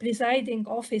so-called presiding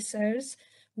officers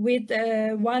with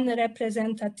one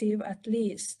representative at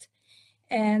least.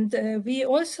 And we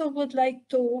also would like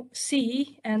to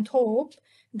see and hope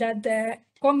that the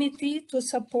Committee to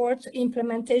Support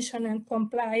Implementation and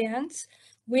Compliance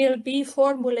will be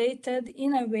formulated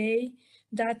in a way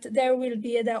that there will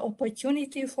be the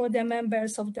opportunity for the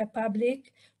members of the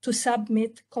public to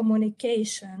submit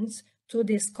communications to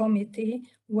this committee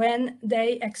when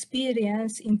they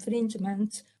experience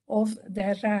infringements of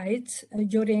their rights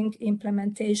during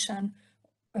implementation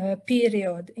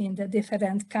period in the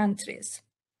different countries.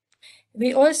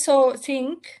 We also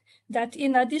think that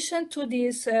in addition to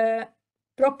these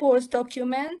proposed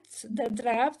documents, the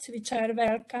drafts, which are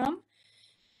welcome,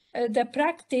 the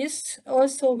practice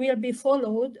also will be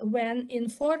followed when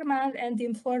informal and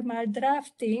informal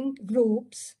drafting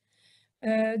groups,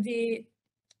 the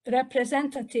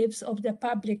representatives of the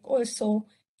public also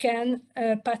can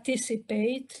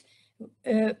participate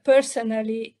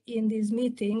personally in these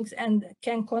meetings and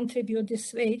can contribute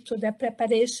this way to the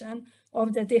preparation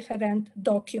of the different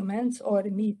documents or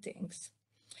meetings.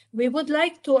 We would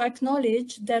like to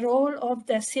acknowledge the role of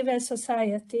the civil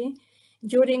society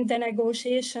during the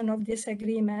negotiation of this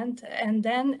agreement, and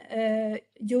then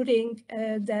during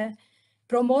the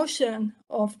promotion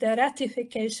of the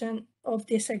ratification of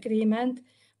this agreement,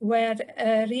 where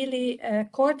really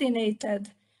coordinated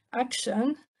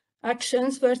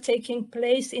actions were taking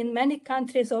place in many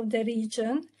countries of the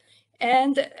region,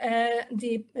 and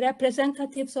the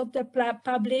representatives of the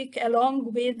public,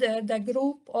 along with the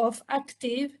group of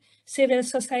active civil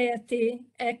society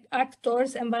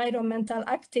actors, environmental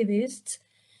activists,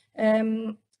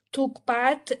 took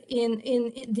part in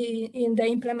the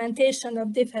implementation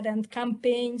of different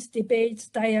campaigns, debates,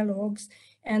 dialogues,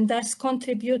 and thus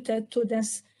contributed to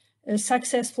this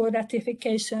successful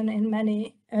ratification in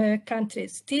many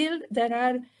countries. Still, there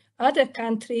are other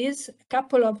countries, a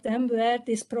couple of them, where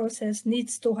this process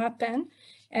needs to happen,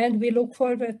 and we look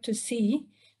forward to see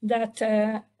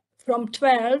that from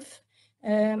 12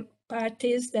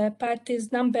 parties, the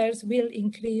parties' numbers will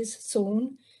increase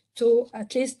soon to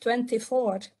at least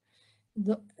 24.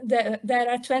 There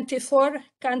are 24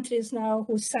 countries now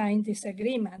who signed this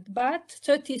agreement, but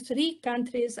 33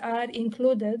 countries are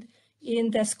included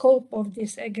in the scope of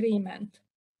this agreement.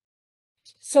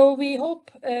 So we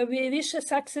hope, we wish a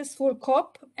successful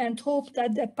COP and hope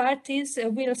that the parties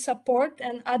will support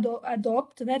and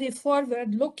adopt very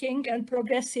forward-looking and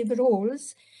progressive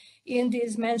rules in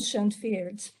these mentioned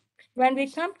fields. When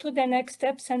we come to the next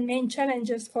steps and main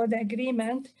challenges for the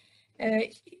agreement,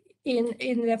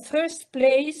 in the first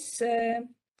place,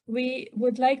 we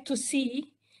would like to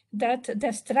see that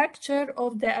the structure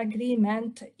of the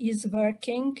agreement is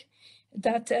working,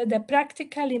 that the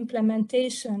practical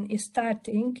implementation is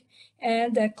starting,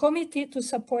 and the Committee to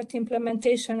Support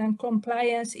Implementation and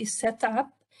Compliance is set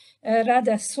up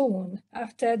rather soon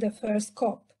after the first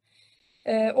COP.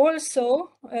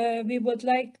 Also, we would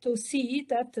like to see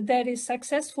that there is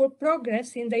successful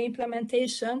progress in the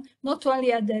implementation, not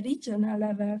only at the regional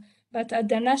level, but at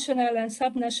the national and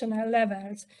subnational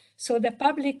levels. So the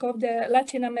public of the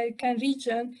Latin American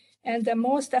region and the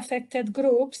most affected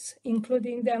groups,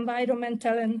 including the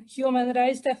environmental and human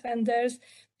rights defenders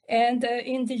and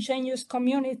indigenous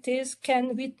communities,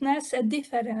 can witness a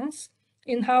difference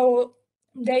in how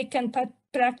they can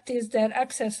practice their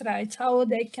access rights, how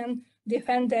they can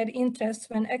defend their interests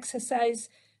when exercise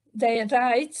their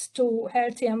rights to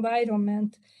healthy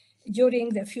environment during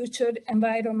the future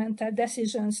environmental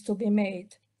decisions to be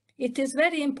made. It is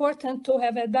very important to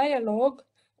have a dialogue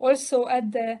also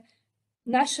at the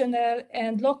national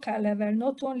and local level,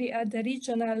 not only at the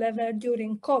regional level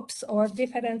during COPs or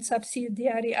different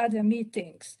subsidiary other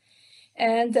meetings.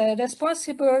 And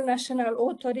responsible national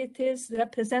authorities,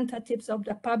 representatives of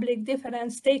the public,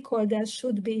 different stakeholders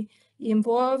should be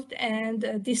involved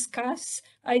and discuss,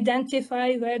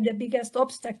 identify where the biggest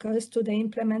obstacles to the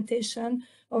implementation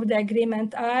of the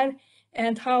agreement are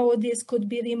and how this could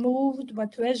be removed,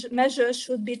 what measures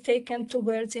should be taken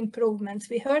towards improvements.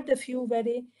 We heard a few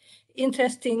very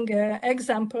interesting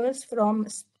examples from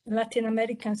Latin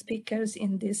American speakers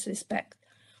in this respect.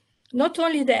 Not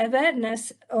only the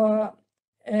awareness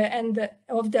and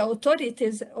of the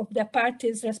authorities of the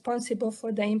parties responsible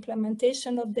for the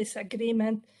implementation of this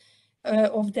agreement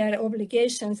of their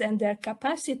obligations and their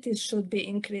capacities should be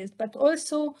increased, but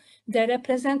also the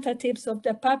representatives of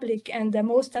the public and the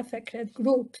most affected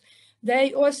groups.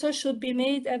 They also should be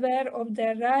made aware of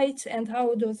their rights and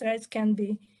how those rights can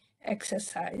be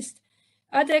exercised.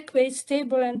 Adequate,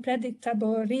 stable, and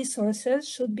predictable resources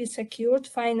should be secured.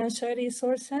 Financial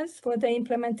resources for the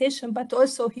implementation, but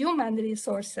also human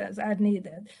resources are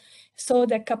needed. So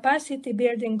the capacity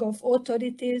building of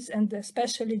authorities and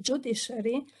especially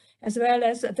judiciary, as well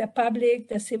as the public,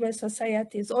 the civil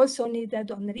society is also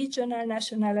needed on regional,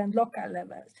 national, and local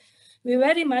levels. We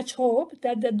very much hope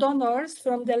that the donors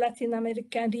from the Latin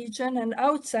American region and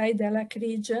outside the LAC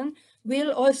region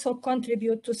will also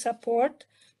contribute to support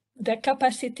the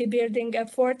capacity building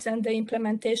efforts and the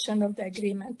implementation of the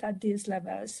agreement at these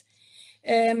levels.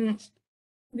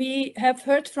 We have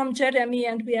heard from Jeremy,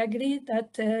 and we agree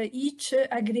that each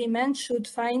agreement should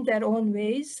find their own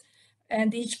ways,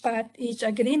 and each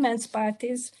agreement's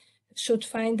parties should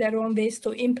find their own ways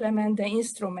to implement the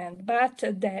instrument. But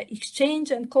the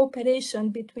exchange and cooperation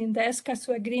between the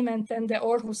Escazu Agreement and the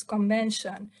Aarhus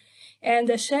Convention and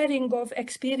the sharing of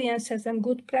experiences and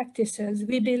good practices,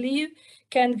 we believe,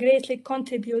 can greatly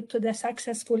contribute to the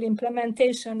successful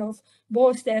implementation of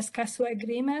both the Escazu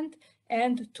Agreement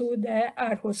and to the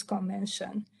Aarhus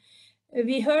Convention.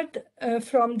 We heard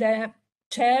from the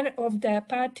chair of the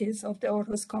parties of the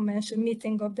Aarhus Convention,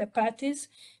 meeting of the parties,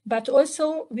 but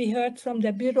also we heard from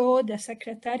the Bureau, the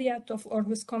Secretariat of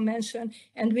Aarhus Convention,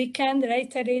 and we can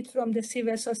reiterate from the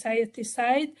civil society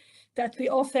side that we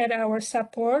offer our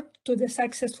support to the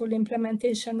successful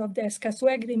implementation of the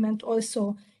Escazú Agreement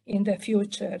also in the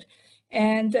future.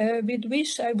 And with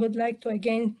which I would like to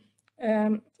again,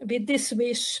 with this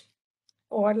wish,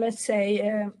 or let's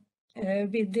say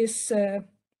with this,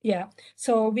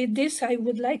 so with this I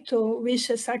would like to wish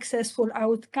a successful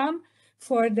outcome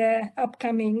for the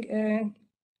upcoming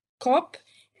COP,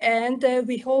 and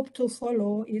we hope to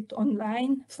follow it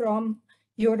online from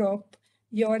Europe,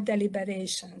 your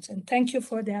deliberations. And thank you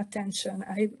for the attention.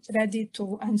 I'm ready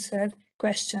to answer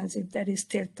questions if there is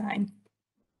still time.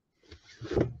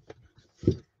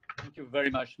 Thank you very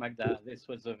much, Magda. This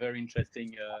was a very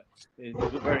interesting,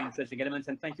 element,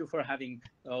 and thank you for having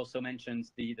also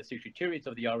mentioned the secretariat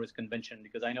of the Aarhus Convention,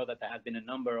 because I know that there has been a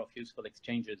number of useful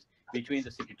exchanges between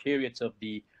the secretariats of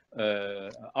the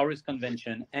Aarhus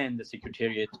Convention and the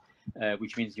secretariat,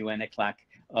 which means UNECE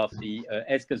of the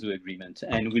Escazu Agreement,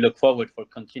 and we look forward for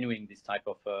continuing this type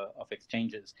of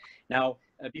exchanges. Now,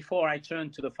 before I turn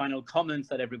to the final comments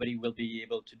that everybody will be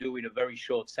able to do in a very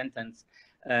short sentence,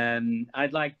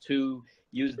 I'd like to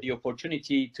use the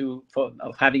opportunity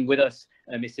of having with us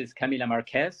Mrs. Camila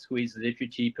Marquez, who is the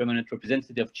Deputy Permanent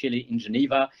Representative of Chile in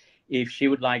Geneva, if she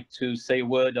would like to say a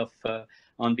word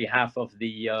on behalf of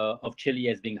Chile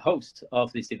as being host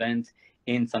of this event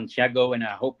in Santiago, and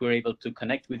I hope we're able to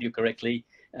connect with you correctly,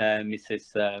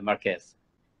 Mrs. Marquez.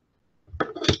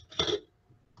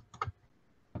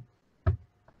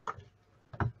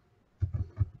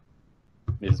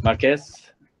 Ms. Marquez.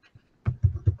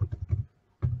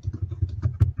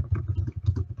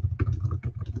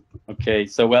 Okay,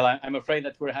 so well, I'm afraid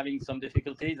that we're having some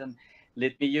difficulties, and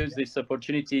let me use this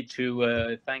opportunity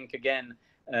to thank again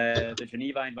the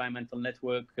Geneva Environmental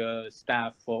Network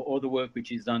staff for all the work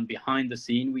which is done behind the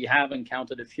scene. We have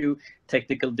encountered a few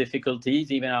technical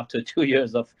difficulties, even after 2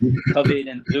 years of COVID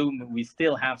and Zoom. We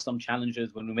still have some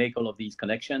challenges when we make all of these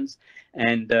connections,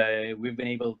 and we've been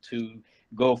able to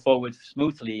go forward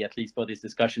smoothly, at least for this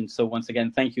discussion. So once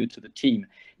again, thank you to the team.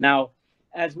 Now,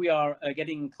 as we are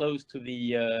getting close to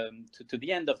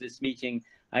the end of this meeting,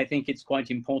 I think it's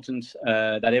quite important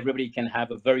that everybody can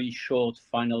have a very short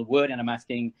final word, and I'm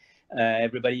asking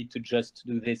everybody to just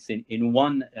do this in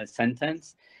one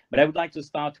sentence. But I would like to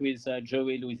start with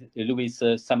Joey Luis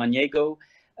Samaniego.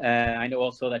 I know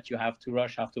also that you have to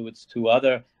rush afterwards to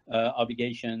other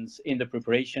obligations in the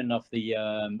preparation of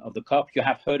the COP. You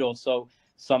have heard also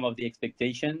some of the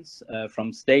expectations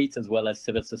from states as well as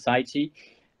civil society.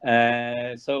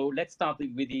 So let's start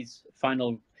with these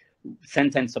final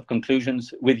sentence of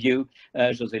conclusions with you,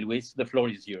 José Luis. The floor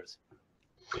is yours.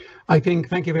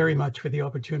 Thank you very much for the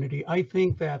opportunity. I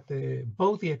think that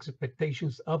both the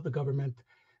expectations of the government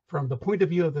from the point of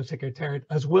view of the Secretariat,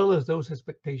 as well as those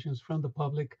expectations from the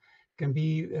public, can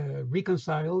be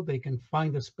reconciled. They can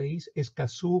find a space.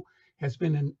 Escazú has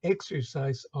been an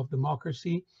exercise of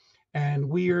democracy, and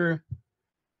we're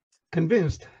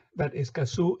convinced that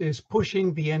Escazú is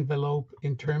pushing the envelope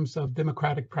in terms of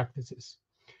democratic practices.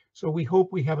 So we hope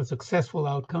we have a successful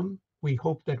outcome. We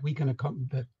hope that we can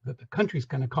that the countries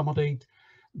can accommodate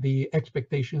the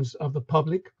expectations of the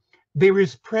public. There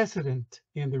is precedent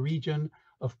in the region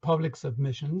of public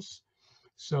submissions.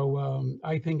 So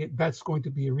I think that's going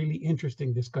to be a really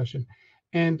interesting discussion.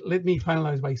 And let me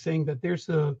finalize by saying that there's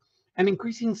an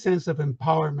increasing sense of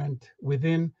empowerment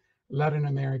within Latin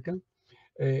America.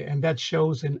 And that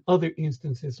shows in other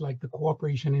instances like the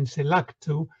cooperation in CELAC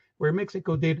too, where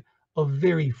Mexico did a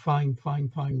very fine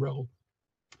role.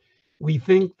 We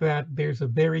think that there's a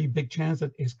very big chance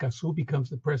that Escazú becomes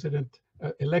the president,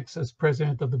 elects as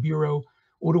president of the Bureau.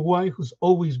 Uruguay, who's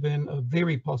always been a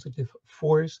very positive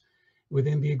force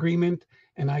within the agreement.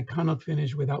 And I cannot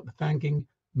finish without thanking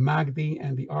Magdi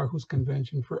and the Aarhus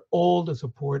Convention for all the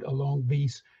support along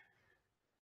these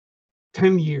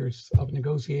 10 years of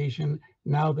negotiation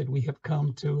now that we have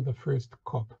come to the first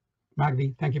COP.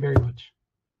 Magdi, thank you very much.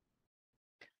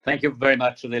 Thank you very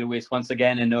much, Luis, once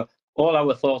again. And all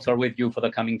our thoughts are with you for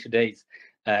the coming 2 days.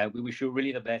 We wish you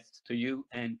really the best to you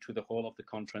and to the whole of the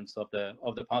conference of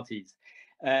the parties.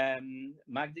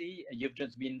 Magdi, you've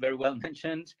just been very well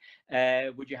mentioned.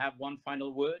 Would you have one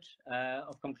final word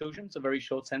of conclusions, a very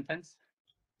short sentence?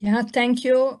 Yeah, thank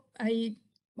you. I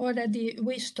already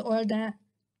wished all the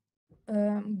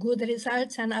good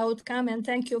results and outcome, and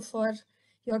thank you for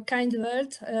your kind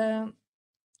words,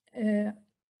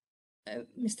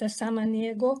 Mr.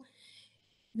 Samaniego.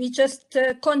 We just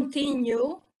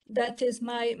continue. That is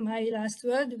my last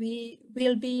word. We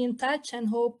will be in touch and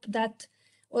hope that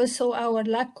also our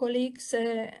LAC colleagues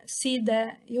see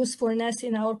the usefulness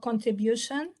in our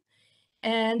contribution.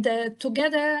 And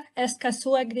together,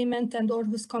 Escazu Agreement and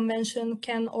Aarhus Convention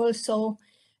can also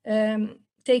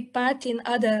take part in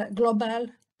other global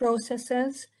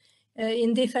processes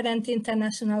in different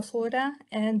international fora,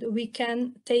 and we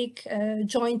can take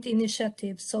joint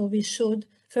initiatives. So we should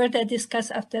further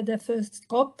discuss after the first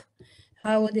COP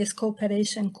how this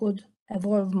cooperation could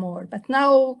evolve more. But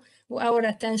now our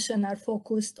attention are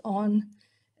focused on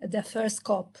the first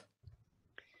COP.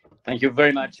 Thank you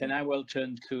very much. And I will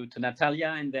turn to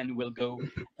Natalia, and then we'll go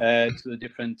to the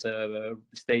different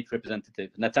state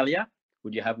representatives. Natalia,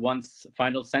 would you have one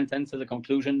final sentence as a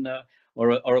conclusion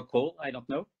or a call? I don't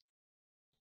know.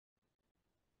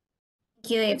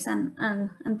 Thank you, Yves,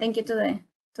 and thank you to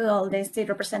all the state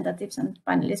representatives and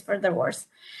panelists for their words.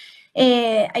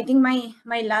 I think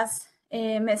my last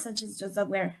message is just that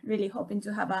we're really hoping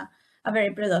to have a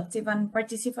very productive and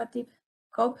participative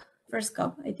COP, first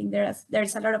COP. I think there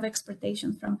is a lot of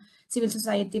expectations from civil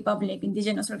society, public,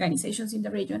 indigenous organizations in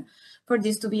the region for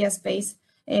this to be a space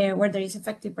where there is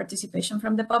effective participation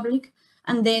from the public.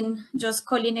 And then just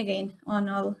calling again on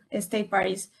all state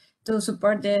parties to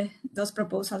support those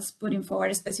proposals putting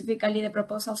forward, specifically the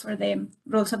proposals for the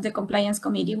rules of the compliance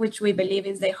committee, which we believe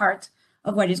is the heart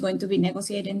of what is going to be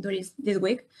negotiated during this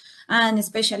week, and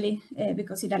especially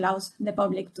because it allows the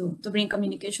public to bring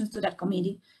communications to that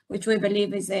committee, which we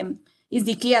believe is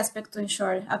the key aspect to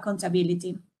ensure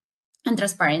accountability and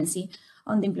transparency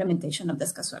on the implementation of the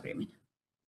Escazu Agreement.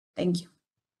 Thank you.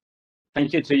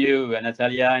 Thank you to you,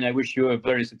 Natalia, and I wish you a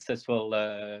very successful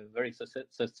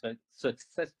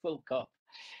COP.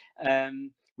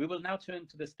 We will now turn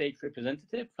to the state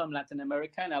representative from Latin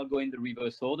America, and I'll go in the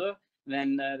reverse order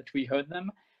then that we heard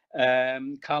them.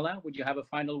 Carla, would you have a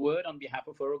final word on behalf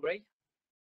of Uruguay?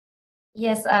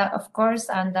 Yes, of course,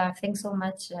 and thanks so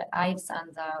much, Yves,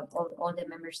 and all the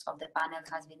members of the panel. It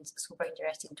has been super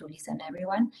interesting to listen,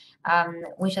 everyone.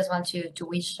 We just want to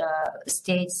wish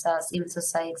states, civil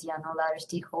society, and all other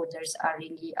stakeholders a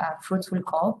really fruitful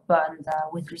COP and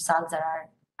with results that are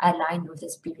aligned with the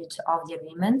spirit of the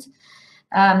agreement.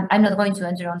 I'm not going to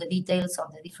enter on the details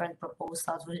of the different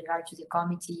proposals with regard to the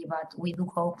committee, but we do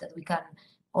hope that we can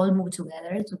all move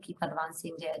together to keep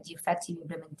advancing the effective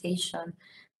implementation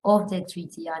of the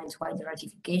treaty and its wider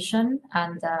ratification,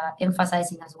 and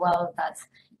emphasizing as well that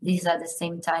this is at the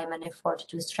same time an effort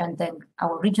to strengthen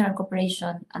our regional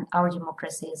cooperation and our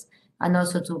democracies, and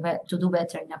also to do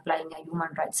better in applying a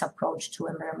human rights approach to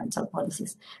environmental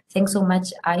policies. Thanks so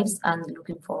much, Yves, and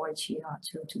looking forward to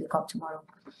the COP tomorrow.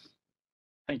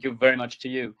 Thank you very much to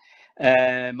you.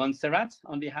 Montserrat,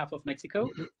 on behalf of Mexico.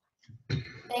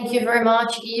 Thank you very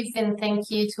much, Yves, and thank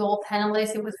you to all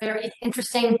panelists. It was very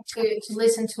interesting to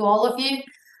listen to all of you.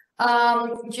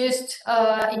 Just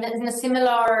in a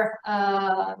similar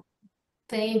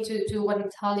thing to what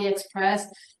Natalia expressed,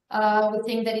 we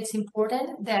think that it's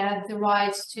important that the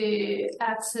rights to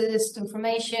access to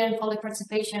information, public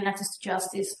participation, and access to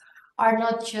justice are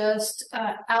not just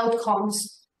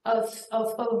outcomes of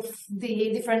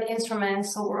the different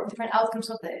instruments or different outcomes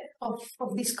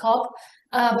of this COP,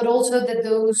 but also that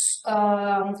those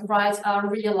rights are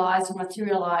realized or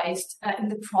materialized in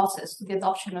the process of the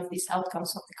adoption of these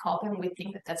outcomes of the COP, and we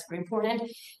think that that's very important.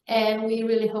 And we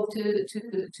really hope to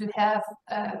have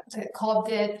a COP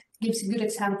that gives a good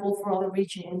example for other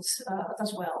regions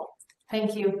as well.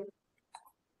 Thank you.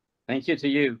 Thank you to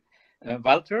you.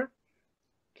 Walter,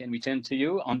 can we turn to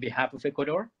you on behalf of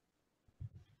Ecuador?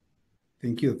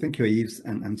 Thank you, Yves,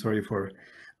 and I'm sorry for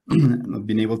not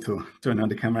being able to turn on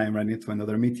the camera. I'm running to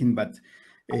another meeting, but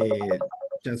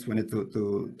just wanted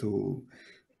to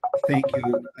thank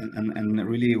you, and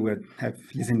really we have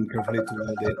listened carefully to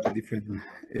all the different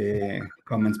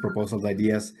comments, proposals,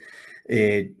 ideas.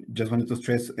 Just wanted to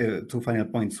stress two final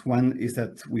points. One is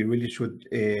that we really should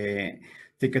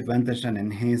take advantage and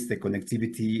enhance the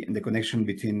connectivity and the connection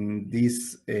between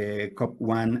this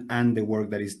COP1 and the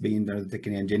work that is being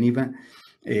undertaken in Geneva,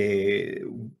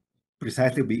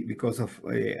 precisely because of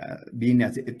being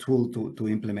as a tool to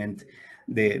implement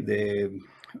the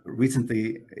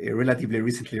relatively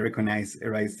recently recognized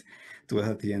rights to a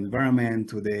healthy environment,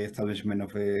 to the establishment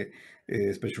of a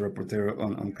special rapporteur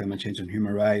on climate change and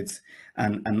human rights,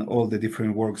 and all the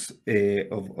different works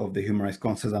of the Human Rights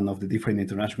Council and of the different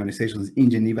international organizations in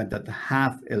Geneva that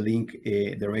have a link,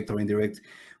 direct or indirect,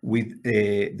 with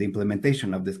the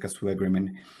implementation of the Escazu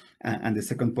Agreement. And the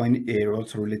second point,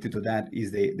 also related to that,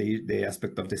 is the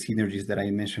aspect of the synergies that I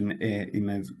mentioned in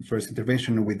my first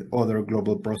intervention with other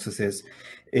global processes.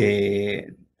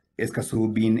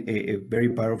 Escazú being a very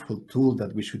powerful tool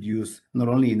that we should use not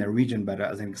only in a region, but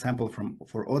as an example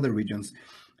for other regions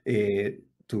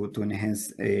to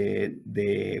enhance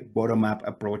the bottom-up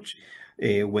approach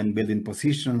when building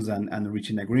positions and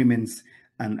reaching agreements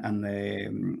and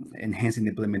enhancing the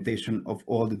implementation of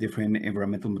all the different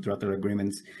environmental multilateral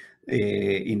agreements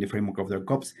in the framework of their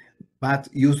COPs, but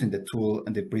using the tool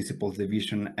and the principles, the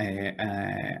vision,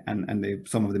 and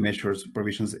some of the measures,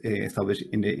 provisions established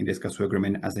in the Escazú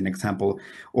Agreement as an example,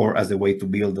 or as a way to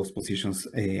build those positions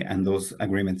and those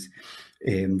agreements.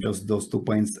 Just those 2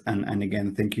 points, and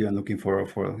again, thank you. I'm looking for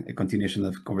a continuation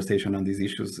of conversation on these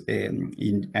issues,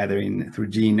 through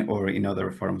Jean or in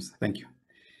other forums. Thank you.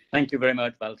 Thank you very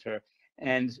much, Walter.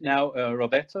 And now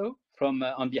Roberto, from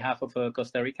on behalf of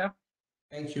Costa Rica.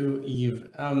 Thank you, Yves.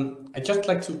 I'd just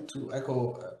like to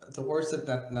echo the words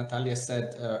that Natalia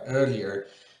said earlier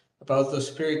about the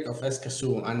spirit of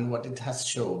Escazú and what it has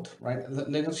showed, right? The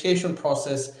negotiation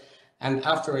process, and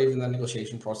after even the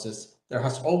negotiation process, there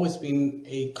has always been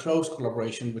a close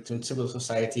collaboration between civil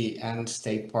society and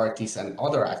state parties and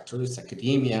other actors,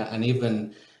 academia, and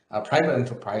even private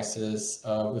enterprises.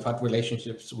 We've had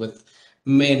relationships with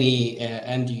many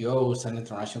NGOs and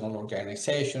international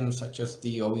organizations such as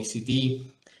the OECD.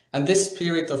 And this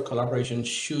spirit of collaboration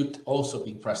should also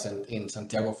be present in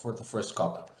Santiago for the first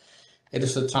COP. It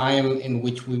is a time in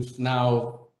which we've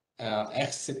now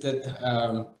exited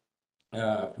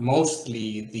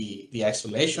mostly the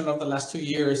isolation of the last 2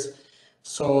 years.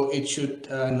 So it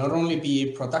should not only be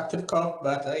a productive COP,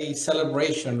 but a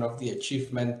celebration of the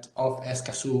achievement of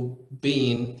Escazú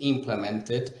being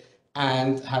implemented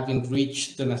and having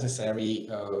reached the necessary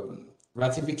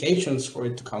ratifications for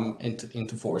it to come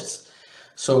into force.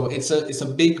 So it's a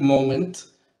big moment,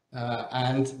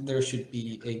 and there should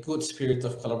be a good spirit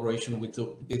of collaboration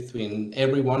between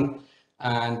everyone,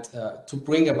 and to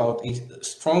bring about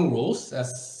strong rules,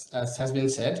 as has been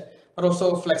said, but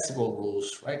also flexible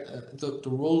rules, right? The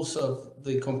rules of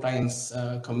the compliance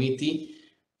committee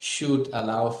should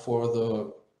allow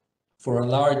for a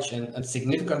large and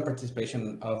significant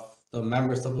participation of the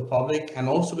members of the public, and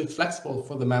also be flexible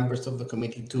for the members of the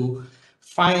committee to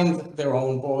find their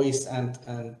own voice and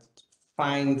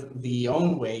find the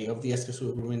own way of the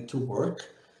Escazú Agreement to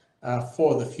work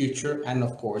for the future, and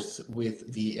of course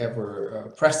with the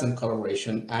ever-present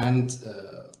collaboration and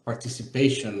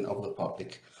participation of the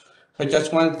public. So I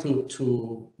just wanted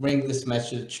to bring this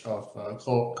message of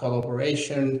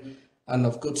collaboration and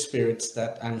of good spirits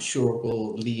that I'm sure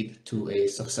will lead to a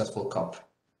successful COP.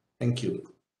 Thank you.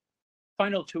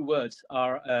 Final 2 words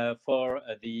are for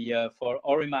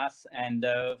Orimas and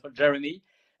for Jeremy,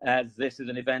 as this is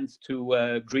an event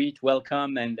to greet,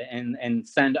 welcome, and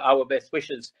send our best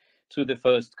wishes to the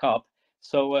first COP.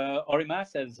 So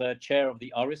Orimas, as chair of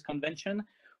the Aarhus Convention,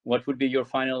 what would be your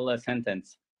final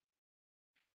sentence?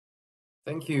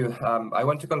 Thank you. I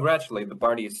want to congratulate the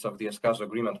parties of the Escazu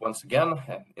Agreement once again,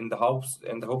 in the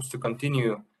hopes to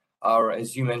continue our,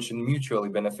 as you mentioned, mutually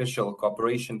beneficial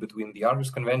cooperation between the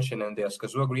Aarhus Convention and the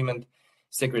Escazu Agreement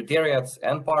secretariats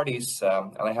and parties.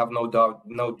 And I have no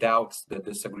doubts that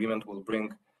this agreement will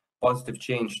bring positive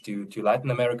change to Latin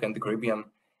America and the Caribbean,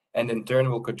 and in turn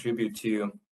will contribute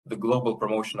to the global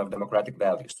promotion of democratic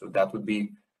values. So that would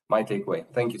be my takeaway.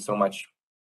 Thank you so much.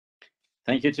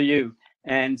 Thank you to you.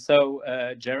 And so,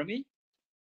 Jeremy?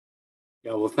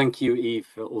 Yeah, well, thank you,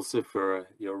 Yves, also for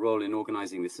your role in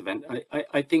organizing this event.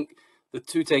 I think the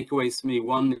 2 takeaways for me,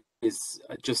 one is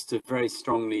just to very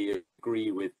strongly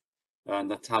agree with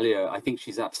Natalia, I think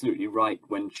she's absolutely right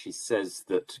when she says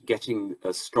that getting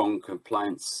a strong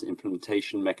compliance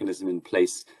implementation mechanism in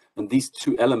place, and these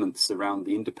two elements around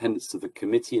the independence of the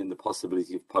committee and the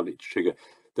possibility of public trigger,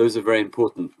 those are very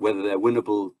important. Whether they're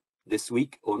winnable this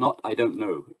week or not, I don't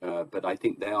know, but I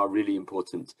think they are really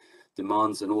important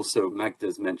demands. And also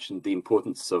Magda's mentioned the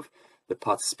importance of the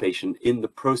participation in the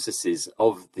processes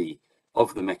of the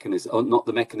mechanism, not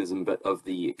the mechanism, but of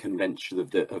the convention,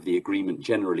 of the agreement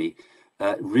generally,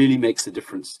 really makes a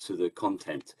difference to the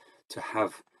content to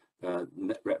have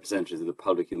representatives of the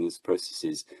public in these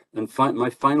processes. And my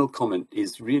final comment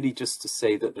is really just to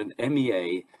say that an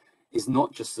MEA is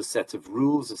not just a set of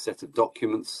rules, a set of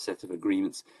documents, a set of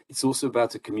agreements. It's also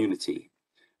about a community.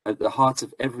 At the heart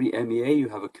of every MEA, you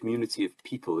have a community of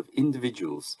people, of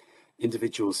individuals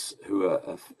who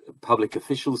are public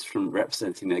officials from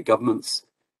representing their governments,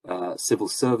 civil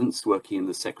servants working in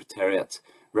the secretariat,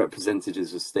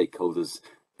 representatives of stakeholders.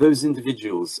 Those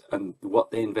individuals and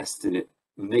what they invest in it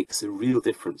makes a real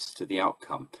difference to the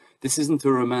outcome. This isn't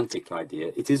a romantic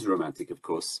idea. It is romantic, of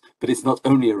course, but it's not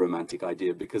only a romantic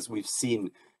idea, because we've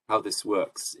seen how this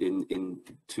works in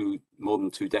more than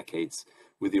 2 decades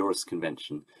with the Aarhus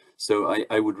Convention. So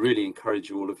I would really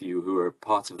encourage all of you who are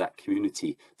part of that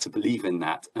community to believe in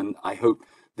that. And I hope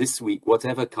this week,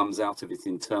 whatever comes out of it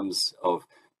in terms of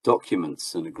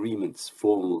documents and agreements,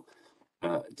 formal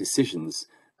decisions,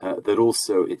 that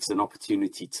also it's an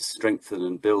opportunity to strengthen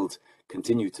and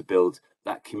continue to build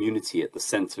that community at the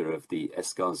center of the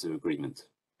Escazu Agreement.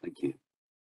 Thank you.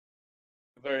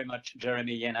 Very much,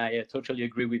 Jeremy, and I totally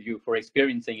agree with you for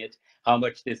experiencing it, how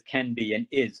much this can be and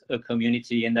is a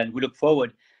community. And then we look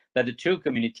forward that the two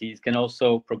communities can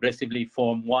also progressively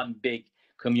form one big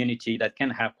community that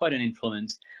can have quite an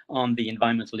influence on the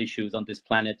environmental issues on this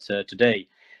planet today.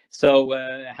 So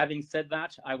having said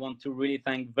that, I want to really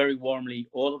thank very warmly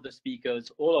all of the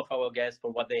speakers, all of our guests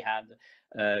for what they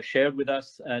had shared with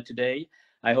us today.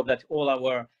 I hope that all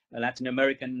our Latin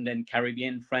American and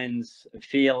Caribbean friends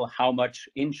feel how much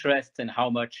interest and how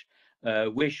much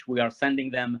wish we are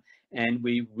sending them. And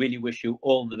we really wish you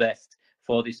all the best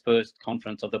for this first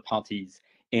conference of the parties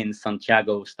in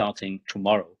Santiago starting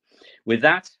tomorrow. With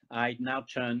that, I now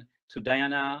turn to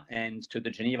Diana and to the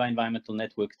Geneva Environmental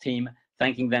Network team,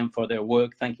 thanking them for their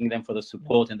work, thanking them for the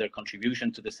support and their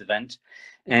contribution to this event.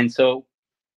 And so,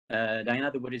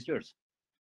 Diana, the word is yours.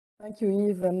 Thank you,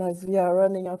 Yves. And as we are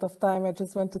running out of time, I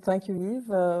just want to thank you,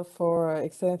 Yves, for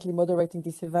excellently moderating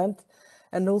this event.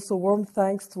 And also warm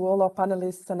thanks to all our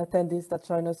panelists and attendees that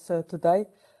join us today,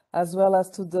 as well as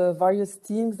to the various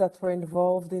teams that were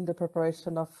involved in the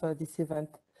preparation of this event.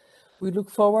 We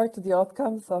look forward to the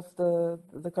outcomes of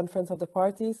the Conference of the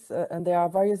Parties, and there are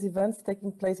various events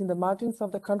taking place in the margins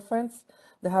of the conference.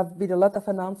 There have been a lot of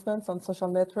announcements on social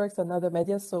networks and other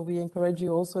media, so we encourage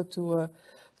you also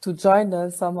to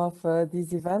join some of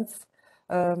these events.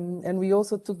 And we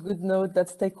also took good note that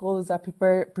stakeholders are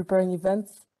preparing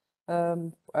events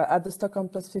at the Stockholm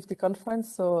Plus 50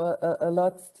 conference, so a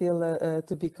lot still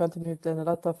to be continued and a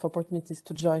lot of opportunities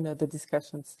to join the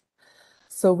discussions.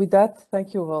 So with that,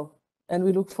 thank you all. And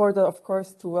we look forward, of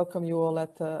course, to welcome you all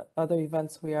at other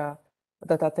events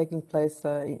that are taking place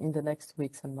in the next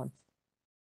weeks and months.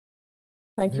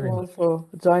 Thank you all for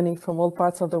joining from all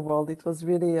parts of the world. It was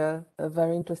really a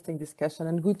very interesting discussion,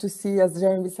 and good to see, as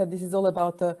Jeremy said, this is all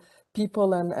about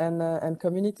people and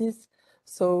communities.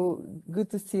 So good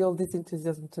to see all this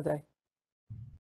enthusiasm today.